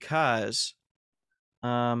because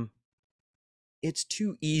it's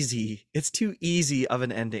too easy. It's too easy of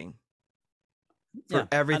an ending for Yeah,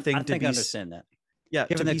 everything I to think I be understand that. yeah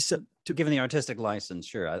to Given be so to given the artistic license,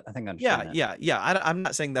 sure, I think I yeah understand that. yeah. I'm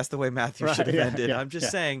not saying that's the way Matthew should Right. have Yeah. ended. Yeah. I'm just Yeah.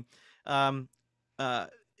 saying um, uh,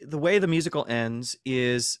 the way the musical ends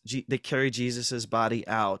is they carry Jesus's body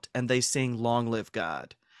out and they sing "Long Live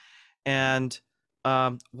God." And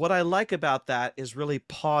what I like about that is really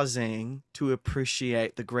pausing to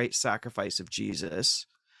appreciate the great sacrifice of Jesus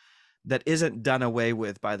that isn't done away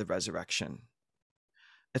with by the resurrection.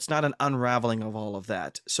 It's not an unraveling of all of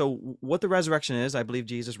that. So, what the resurrection is, I believe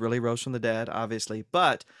Jesus really rose from the dead, obviously.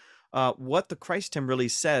 But what the Christ hymn really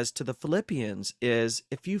says to the Philippians is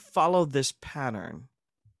if you follow this pattern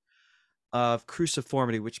of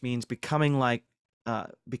cruciformity, which means becoming like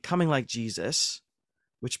Jesus,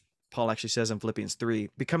 which Paul actually says in Philippians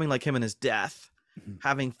 3, becoming like him in his death, Mhm.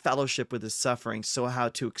 having fellowship with his suffering, so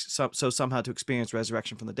somehow to experience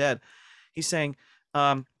resurrection from the dead. He's saying,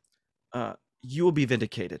 um, you will be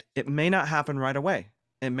vindicated. It may not happen right away.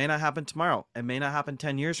 It may not happen tomorrow. It may not happen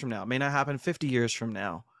 10 years from now. It may not happen 50 years from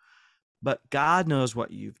now. But God knows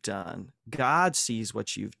what you've done. God sees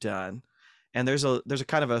what you've done. And there's a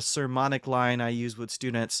kind of a sermonic line I use with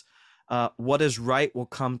students. What is right will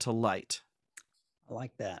come to light. I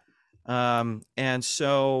like that. And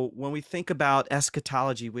so when we think about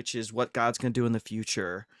eschatology, which is what God's going to do in the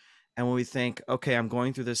future, and when we think, okay, I'm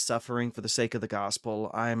going through this suffering for the sake of the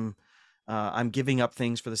gospel, I'm giving up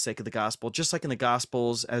things for the sake of the gospel, just like in the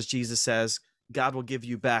Gospels, as Jesus says, God will give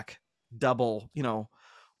you back double,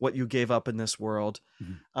 what you gave up in this world.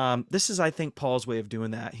 Mhm. This is, I think, Paul's way of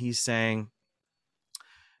doing that. He's saying,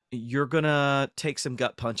 you're going to take some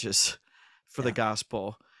gut punches for the Yeah.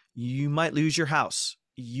 gospel. You might lose your house.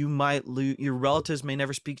 You might lose, your relatives may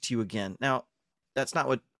never speak to you again. Now, that's not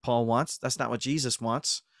what Paul wants. That's not what Jesus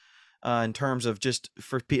wants in terms of just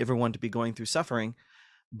for everyone to be going through suffering.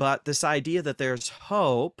 But this idea that there's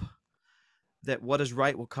hope, that what is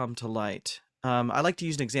right will come to light. I like to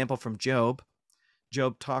use an example from Job.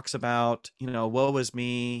 Job talks about, woe is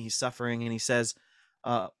me, he's suffering, and he says,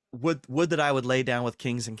 would that I would lay down with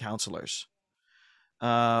kings and counselors.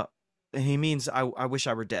 And he means, I wish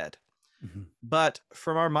I were dead. Mhm. But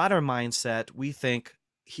from our modern mindset, we think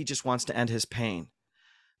he just wants to end his pain.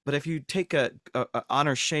 But if you take a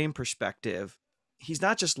honor shame perspective, he's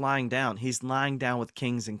not just lying down, he's lying down with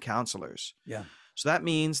kings and counselors. Yeah. So that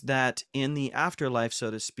means that in the afterlife,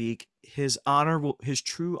 so to speak, his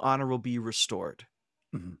true honor will be restored.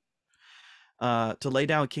 Mhm. To lay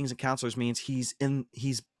down with kings and counselors means he's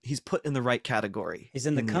put in the right category. He's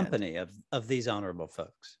in the the end. company of these honorable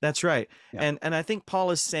folks. That's right. Yeah. And I think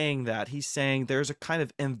Paul is saying that. He's saying there's a kind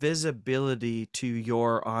of invisibility to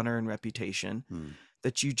your honor and reputation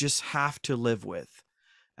that you just have to live with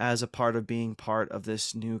as a part of being part of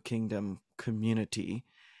this new kingdom community.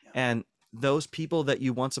 Yeah. And those people that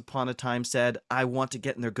you once upon a time said, I want to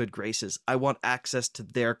get in their good graces. I want access to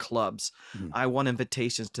their clubs. I want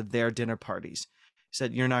invitations to their dinner parties. He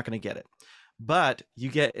said, you're not going to get it. But you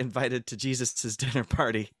get invited to Jesus's dinner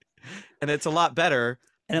party. And it's a lot better.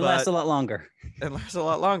 And it lasts a lot longer. It lasts a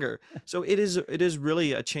lot longer. So it is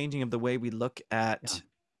really a changing of the way we look at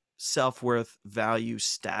self-worth, value,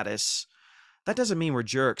 status. That doesn't mean we're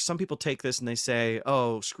jerks. Some people take this and they say,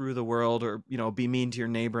 oh, screw the world, or, be mean to your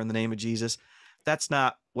neighbor in the name of Jesus. That's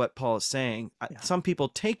not what Paul is saying. Some people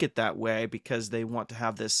take it that way because they want to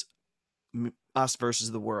have this us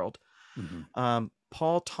versus the world. Mm-hmm.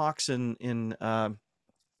 Paul talks in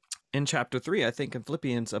chapter 3, I think, in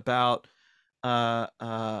Philippians about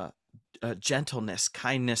gentleness,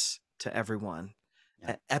 kindness to everyone.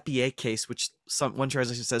 Epiekes, which one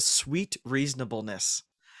translation says sweet reasonableness.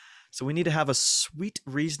 So we need to have a sweet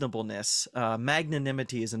reasonableness.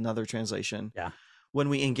 Magnanimity is another translation. Yeah. When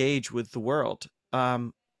we engage with the world,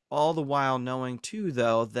 all the while knowing too,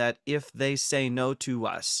 though, that if they say no to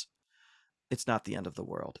us, it's not the end of the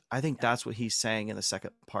world. I think that's what he's saying in the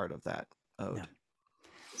second part of that ode. Yeah.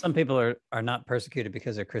 Some people are not persecuted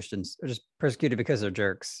because they're Christians. They're just persecuted because they're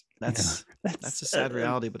jerks. That's a sad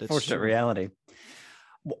reality, but it's fortunate reality.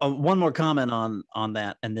 One more comment on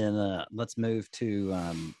that, and then let's move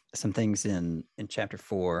to some things in chapter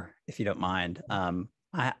 4, if you don't mind. I'm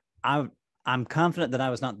confident that I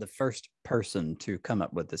was not the first person to come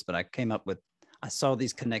up with this, but I I saw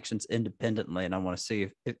these connections independently, and I want to see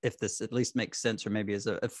if this at least makes sense, or maybe is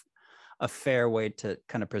a fair way to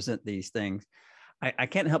kind of present these things. I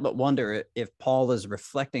can't help but wonder if Paul is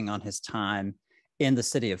reflecting on his time in the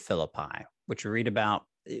city of Philippi, which we read about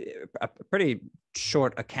a pretty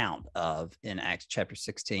short account of in Acts chapter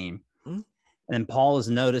 16. Mm-hmm. And Paul is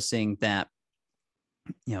noticing that,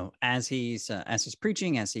 as he's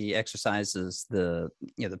preaching, as he exercises the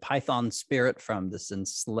Python spirit from this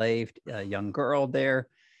enslaved young girl there,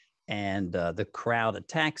 and the crowd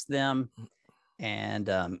attacks them, and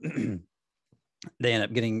they end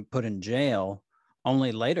up getting put in jail,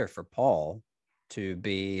 only later for Paul to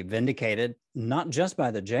be vindicated, not just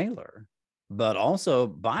by the jailer, but also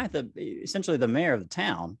by essentially the mayor of the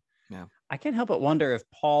town. Yeah. I can't help but wonder if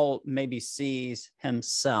Paul maybe sees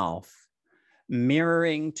himself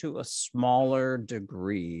mirroring to a smaller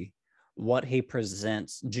degree what he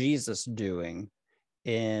presents Jesus doing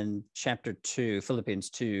in chapter 2,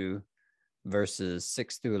 Philippians 2, verses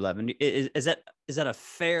 6 through 11. Is that a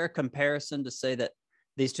fair comparison to say that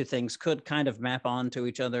these two things could kind of map onto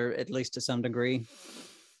each other, at least to some degree?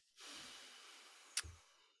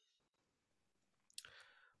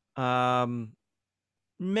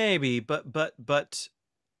 Maybe, but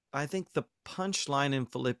I think the punchline in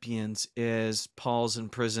Philippians is Paul's in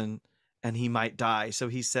prison and he might die. So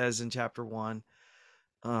he says in chapter 1,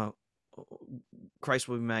 Christ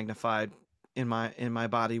will be magnified in my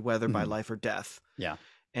body, whether by life or death. Yeah.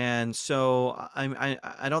 And so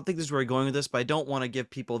I don't think this is where we're going with this, but I don't want to give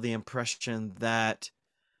people the impression that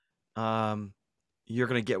you're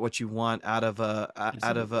going to get what you want out of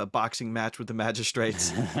a boxing match with the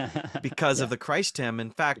magistrates because of the Christ hymn.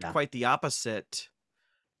 In fact, quite the opposite.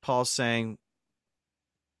 Paul's saying,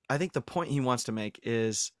 I think the point he wants to make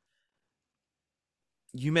is,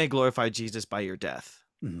 you may glorify Jesus by your death.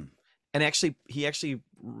 Mm-hmm. And he actually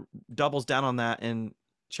doubles down on that in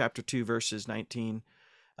chapter 2, verses 18,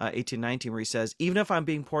 19, where he says, even if I'm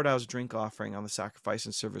being poured out as a drink offering on the sacrifice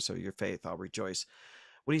and service of your faith, I'll rejoice.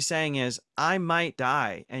 What he's saying is, I might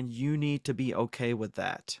die, and you need to be okay with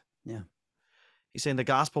that. Yeah. He's saying the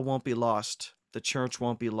gospel won't be lost. The church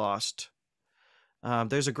won't be lost.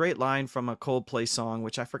 There's a great line from a Coldplay song,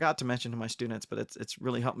 which I forgot to mention to my students, but it's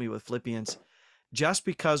really helped me with Philippians. Just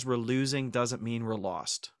because we're losing doesn't mean we're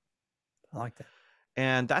lost. I like that.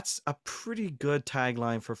 And that's a pretty good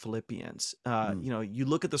tagline for Philippians. You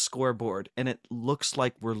look at the scoreboard and it looks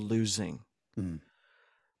like we're losing,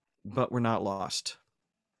 but we're not lost.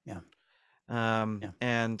 Yeah.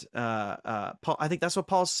 And Paul, I think that's what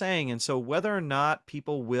Paul's saying. And so whether or not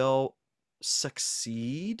people will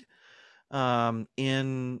succeed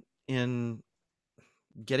in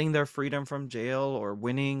getting their freedom from jail or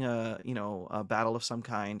winning a battle of some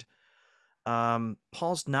kind,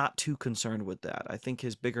 Paul's not too concerned with that. I think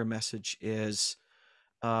his bigger message is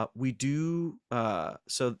we do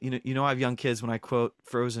so I have young kids. When I quote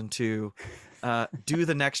Frozen 2, do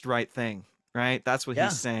the next right thing, right? That's what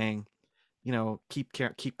he's saying.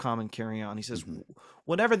 Keep calm and carry on. He says,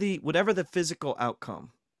 whatever the physical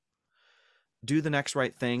outcome, do the next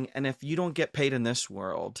right thing. And if you don't get paid in this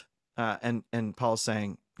world, and Paul's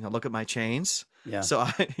saying, look at my chains. Yeah. So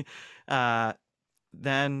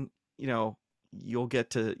then you'll get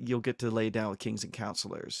to lay down with kings and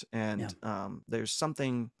counselors. And there's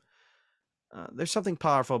something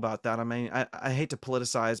powerful about that. I mean, I hate to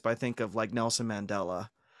politicize, but I think of like Nelson Mandela,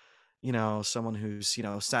 someone who's,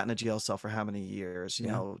 sat in a jail cell for how many years,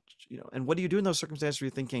 and what do you do in those circumstances where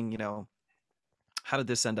you're thinking, how did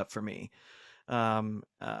this end up for me? And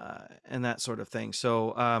that sort of thing.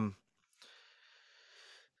 So,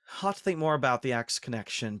 I'll have to think more about the Acts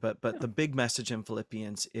connection, but the big message in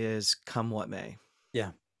Philippians is come what may.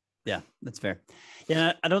 Yeah. Yeah, that's fair.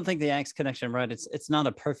 Yeah, I don't think the Acts connection, right? It's not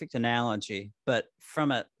a perfect analogy, but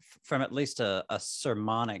from at least a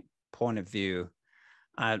sermonic point of view,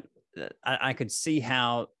 I could see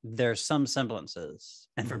how there's some semblances.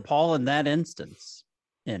 And for Paul in that instance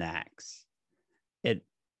in Acts,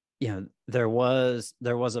 there was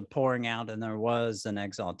a pouring out and there was an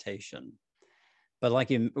exaltation. But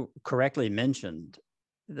like you correctly mentioned,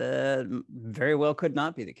 that very well could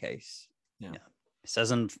not be the case. Yeah. It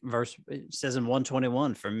says in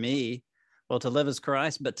 121, for me, well, to live is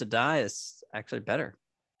Christ, but to die is actually better.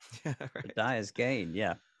 Yeah, right. To die is gain.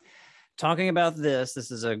 Yeah. Talking about this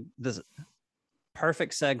is this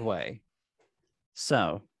perfect segue.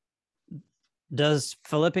 So, does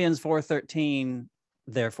Philippians 4:13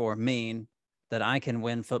 therefore mean that I can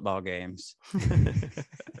win football games?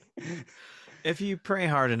 If you pray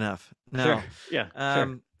hard enough. No. Sure. Yeah.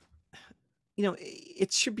 Sure.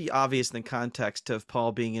 It should be obvious in the context of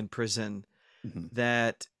Paul being in prison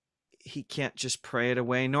that he can't just pray it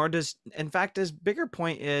away, nor does, in fact, his bigger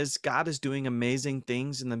point is God is doing amazing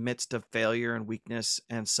things in the midst of failure and weakness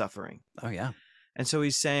and suffering. Oh, yeah. And so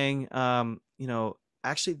he's saying,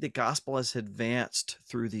 actually the gospel has advanced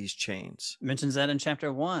through these chains. Mentions that in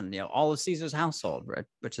chapter 1, all of Caesar's household, right?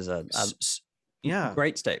 Which is a Yeah.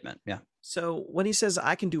 great statement. Yeah. So when he says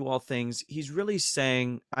I can do all things, he's really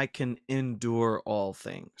saying I can endure all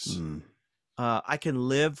things. I can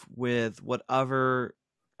live with whatever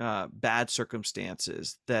bad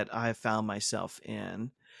circumstances that I have found myself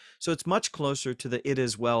in. So it's much closer to the "It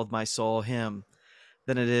is well with my soul" hymn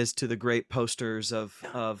than it is to the great posters of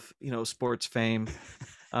sports fame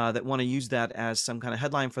that want to use that as some kind of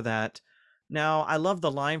headline for that. Now, I love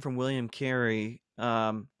the line from William Carey,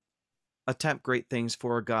 attempt great things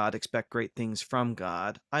for God, expect great things from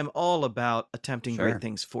God. I'm all about attempting Sure. great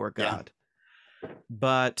things for God.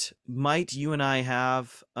 But might you and I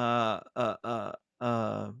have a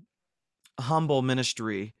humble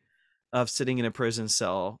ministry of sitting in a prison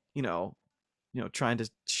cell, trying to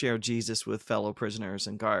share Jesus with fellow prisoners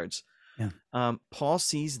and guards. Yeah. Paul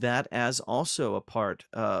sees that as also a part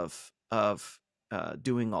of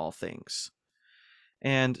doing all things.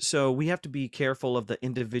 And so we have to be careful of the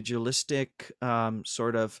individualistic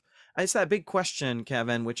sort of. It's that big question,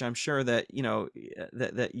 Kevin, which I'm sure that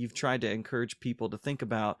that you've tried to encourage people to think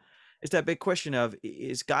about. It's that big question of,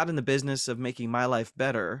 is God in the business of making my life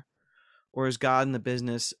better, or is God in the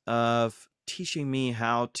business of teaching me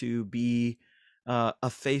how to be a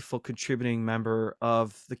faithful contributing member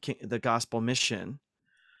of the gospel mission,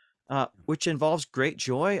 which involves great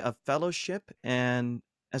joy of fellowship, and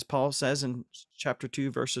as Paul says in chapter 2,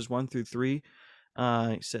 verses 1 through 3,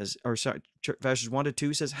 he says, verses 1 to 2,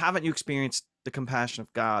 he says, haven't you experienced the compassion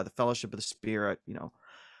of God, the fellowship of the Spirit?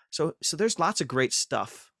 So there's lots of great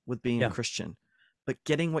stuff with being a Christian, but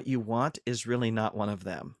getting what you want is really not one of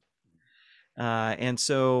them. And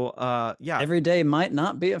so, every day might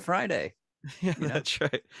not be a Friday. Yeah, that's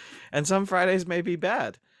right. And some Fridays may be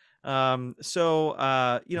bad. I'll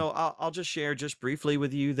just share just briefly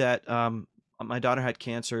with you that my daughter had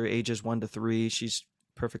cancer, ages 1 to 3. She's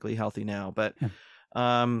perfectly healthy now, but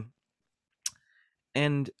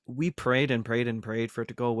and we prayed and prayed and prayed for it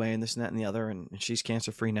to go away, and this and that and the other, and she's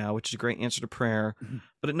cancer free now, which is a great answer to prayer.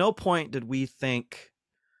 But at no point did we think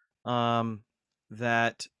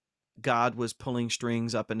that God was pulling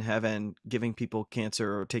strings up in heaven, giving people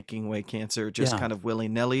cancer or taking away cancer just kind of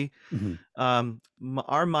willy-nilly. Our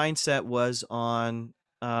mindset was on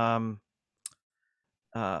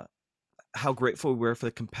how grateful we were for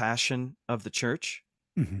the compassion of the church,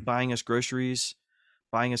 buying us groceries,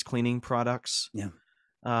 buying us cleaning products,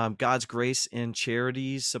 God's grace in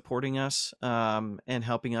charities supporting us and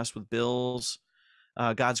helping us with bills,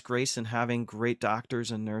 God's grace in having great doctors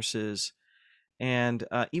and nurses. And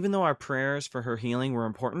even though our prayers for her healing were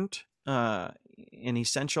important and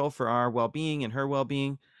essential for our well-being and her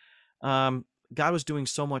well-being, God was doing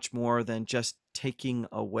so much more than just taking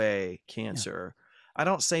away cancer. I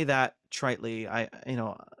don't say that tritely.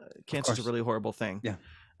 Cancer is a really horrible thing.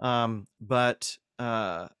 But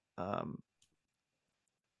my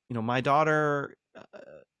daughter,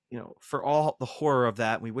 for all the horror of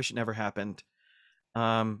that, we wish it never happened.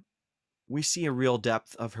 We see a real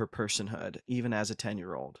depth of her personhood, even as a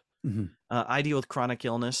 10-year-old. I deal with chronic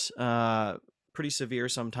illness, pretty severe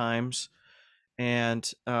sometimes. And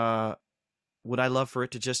would I love for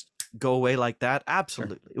it to just go away like that?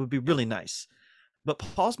 Absolutely. Sure. It would be really nice. But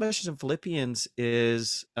Paul's message in Philippians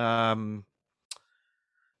is God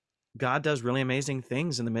does really amazing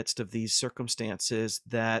things in the midst of these circumstances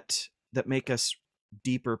that make us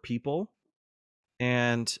deeper people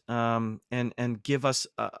and give us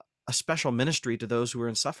a special ministry to those who are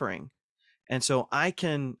in suffering. And so I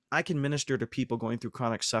can minister to people going through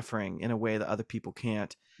chronic suffering in a way that other people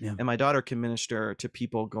can't. And my daughter can minister to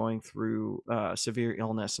people going through severe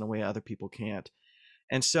illness in a way other people can't.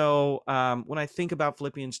 And so when I think about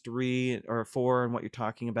Philippians 3 or 4 and what you're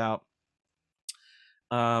talking about,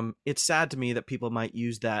 it's sad to me that people might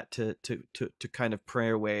use that to kind of pray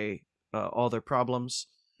away all their problems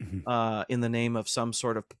in the name of some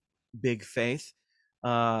sort of big faith.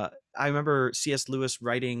 I remember C.S. Lewis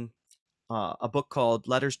writing a book called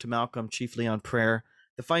Letters to Malcolm, chiefly on prayer.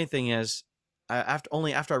 The funny thing is, after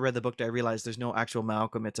I read the book, I realized there's no actual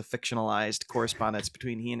Malcolm. It's a fictionalized correspondence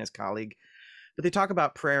between he and his colleague. But they talk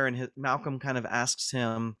about prayer, and Malcolm kind of asks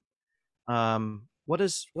him, what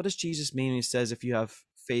does Jesus mean when he says, if you have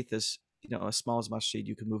faith as as small as mustard seed,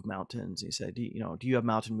 you can move mountains? He said, do you have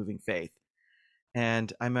mountain moving faith?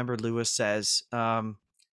 And I remember Lewis says,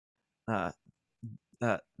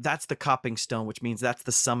 that's the copping stone, which means that's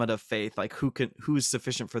the summit of faith. Like who's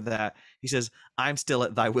sufficient for that? He says, I'm still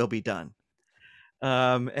at thy will be done.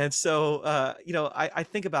 And so, I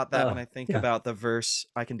think about that when I think Yeah. about the verse,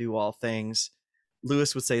 I can do all things.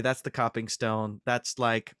 Lewis would say that's the copping stone. That's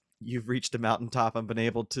like you've reached a mountaintop and been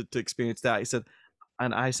able to experience that. He said,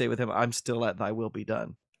 and I say with him, I'm still at thy will be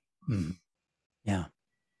done. Yeah.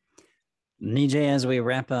 Nijay, as we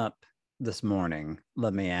wrap up this morning,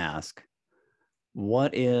 let me ask,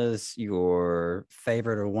 what is your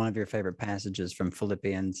favorite or one of your favorite passages from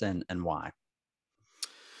Philippians and why?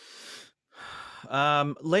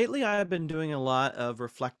 Lately, I've been doing a lot of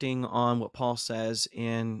reflecting on what Paul says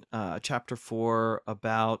in chapter 4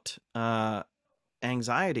 about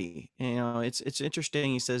anxiety. It's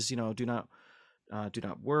interesting. He says, do not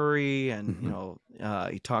worry, and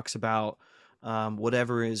he talks about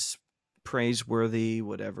whatever is praiseworthy,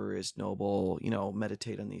 whatever is noble.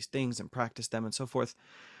 Meditate on these things and practice them, and so forth.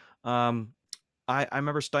 Um, I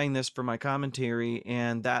remember studying this for my commentary,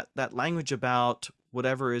 and that language about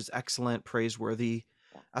whatever is excellent, praiseworthy.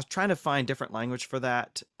 I was trying to find different language for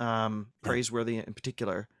that, praiseworthy in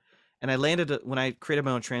particular, and I landed when I created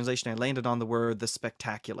my own translation. I landed on the word the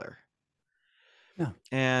spectacular. Yeah.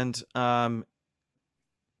 And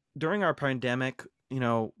during our pandemic,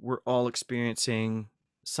 we're all experiencing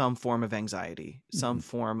some form of anxiety, some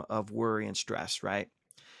form of worry and stress, right?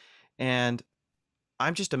 And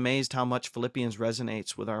I'm just amazed how much Philippians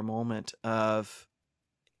resonates with our moment of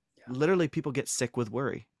literally people get sick with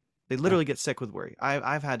worry. They literally get sick with worry.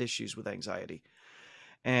 I've had issues with anxiety,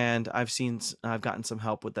 and I've gotten some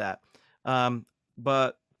help with that.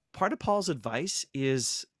 But part of Paul's advice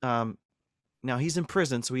is, now he's in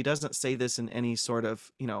prison, so he doesn't say this in any sort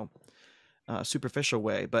of, superficial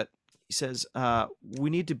way, but he says, we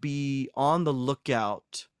need to be on the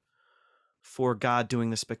lookout for God doing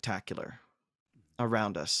the spectacular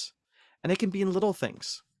around us. And it can be in little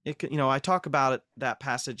things. It can, I talk about it, that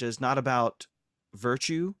passage is not about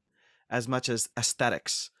virtue as much as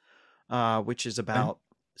aesthetics, which is about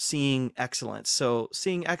seeing excellence. So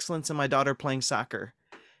seeing excellence in my daughter playing soccer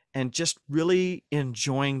and just really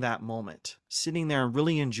enjoying that moment, sitting there and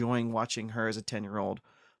really enjoying watching her as a 10-year-old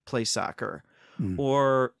play soccer,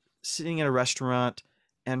 or sitting in a restaurant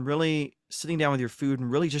and really sitting down with your food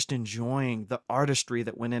and really just enjoying the artistry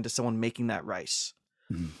that went into someone making that rice.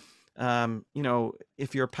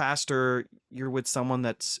 If you're a pastor, you're with someone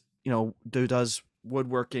that's, who does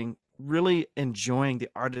woodworking, really enjoying the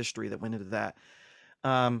artistry that went into that.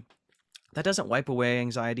 That doesn't wipe away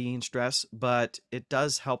anxiety and stress, but it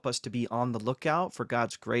does help us to be on the lookout for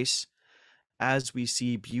God's grace as we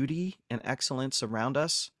see beauty and excellence around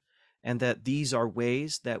us, and that these are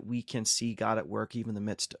ways that we can see God at work even in the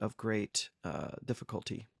midst of great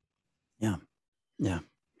difficulty. Yeah.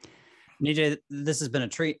 Nijay, this has been a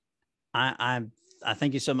treat. I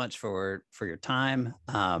thank you so much for your time.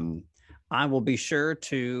 I will be sure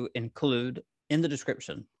to include in the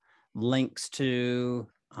description links to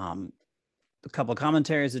a couple of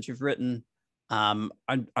commentaries that you've written. Are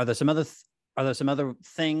there some other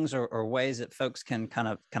things or ways that folks can kind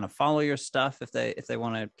of follow your stuff if they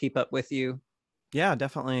want to keep up with you? Yeah,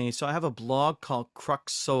 definitely. So I have a blog called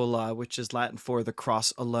Crux Sola, which is Latin for the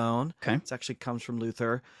cross alone. Okay. It actually comes from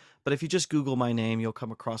Luther. But if you just Google my name, you'll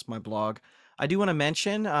come across my blog. I do want to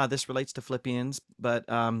mention, this relates to Philippians, but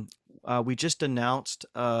we just announced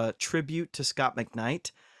a tribute to Scott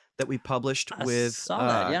McKnight that we published with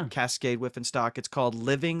Cascade Whiffenstock. It's called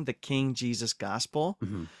Living the King Jesus Gospel,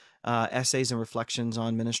 Essays and Reflections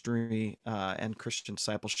on Ministry and Christian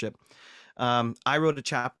Discipleship. I wrote a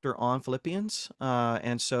chapter on Philippians,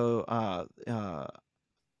 and so,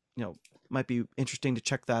 might be interesting to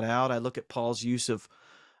check that out. I look at Paul's use of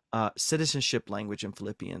citizenship language in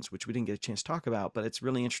Philippians, which we didn't get a chance to talk about, but it's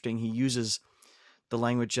really interesting. He uses the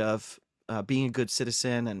language of being a good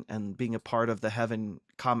citizen and being a part of the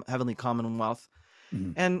heavenly commonwealth.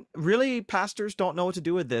 And really, pastors don't know what to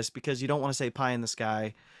do with this because you don't want to say pie in the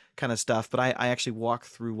sky kind of stuff, but I actually walk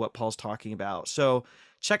through what Paul's talking about. So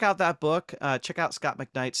check out that book, check out Scott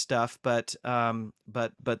McKnight's stuff, but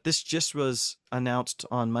this just was announced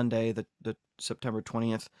on Monday, the September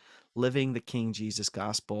 20th, Living the King Jesus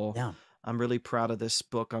Gospel. Yeah. I'm really proud of this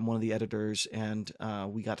book. I'm one of the editors, and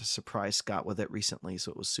we got to surprise Scott with it recently,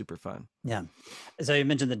 so it was super fun. Yeah. So you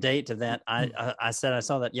mentioned the date of that. I said I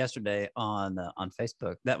saw that yesterday on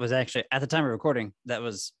Facebook. That was actually, at the time of recording, that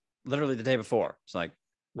was literally the day before. It's like,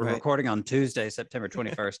 we're recording on Tuesday, September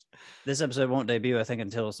 21st. This episode won't debut, I think,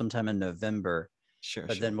 until sometime in November. Sure.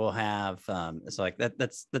 Then we'll have, it's like,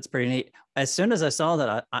 that's pretty neat. As soon as I saw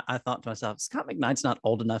that, I thought to myself, Scott McKnight's not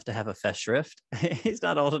old enough to have a Festschrift. He's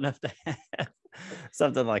not old enough to have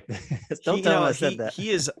Something like this. He, Don't tell him I said that.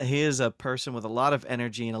 he is a person with a lot of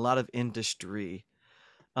energy and a lot of industry.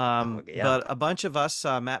 Oh, yeah. But a bunch of us,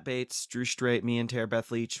 Matt Bates, Drew Strait, me, and Tara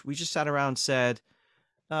Beth Leach, we just sat around and said,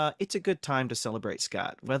 it's a good time to celebrate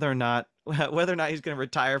Scott, whether or not he's going to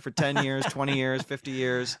retire for 10 years, 20 years, 50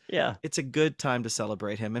 years. Yeah. It's a good time to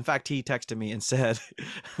celebrate him. In fact, he texted me and said,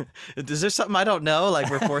 is there something I don't know? Like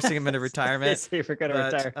we're forcing him into retirement. See, we're going to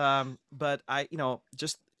retire. But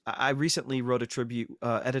I recently wrote a tribute,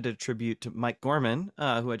 edited a tribute to Mike Gorman,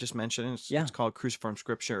 who I just mentioned. It's called Cruciform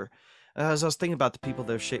Scripture. As I was thinking about the people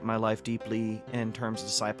that have shaped my life deeply in terms of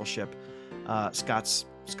discipleship, Scott's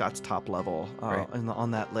top level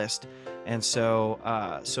on that list, and so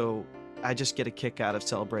I just get a kick out of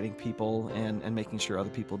celebrating people and making sure other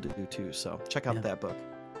people do too. So check out that book.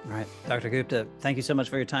 All right, Dr. Gupta, thank you so much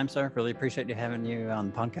for your time, sir. Really appreciate having you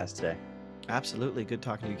on the podcast today. Absolutely, good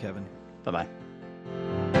talking to you, Kevin.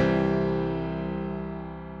 Bye-bye.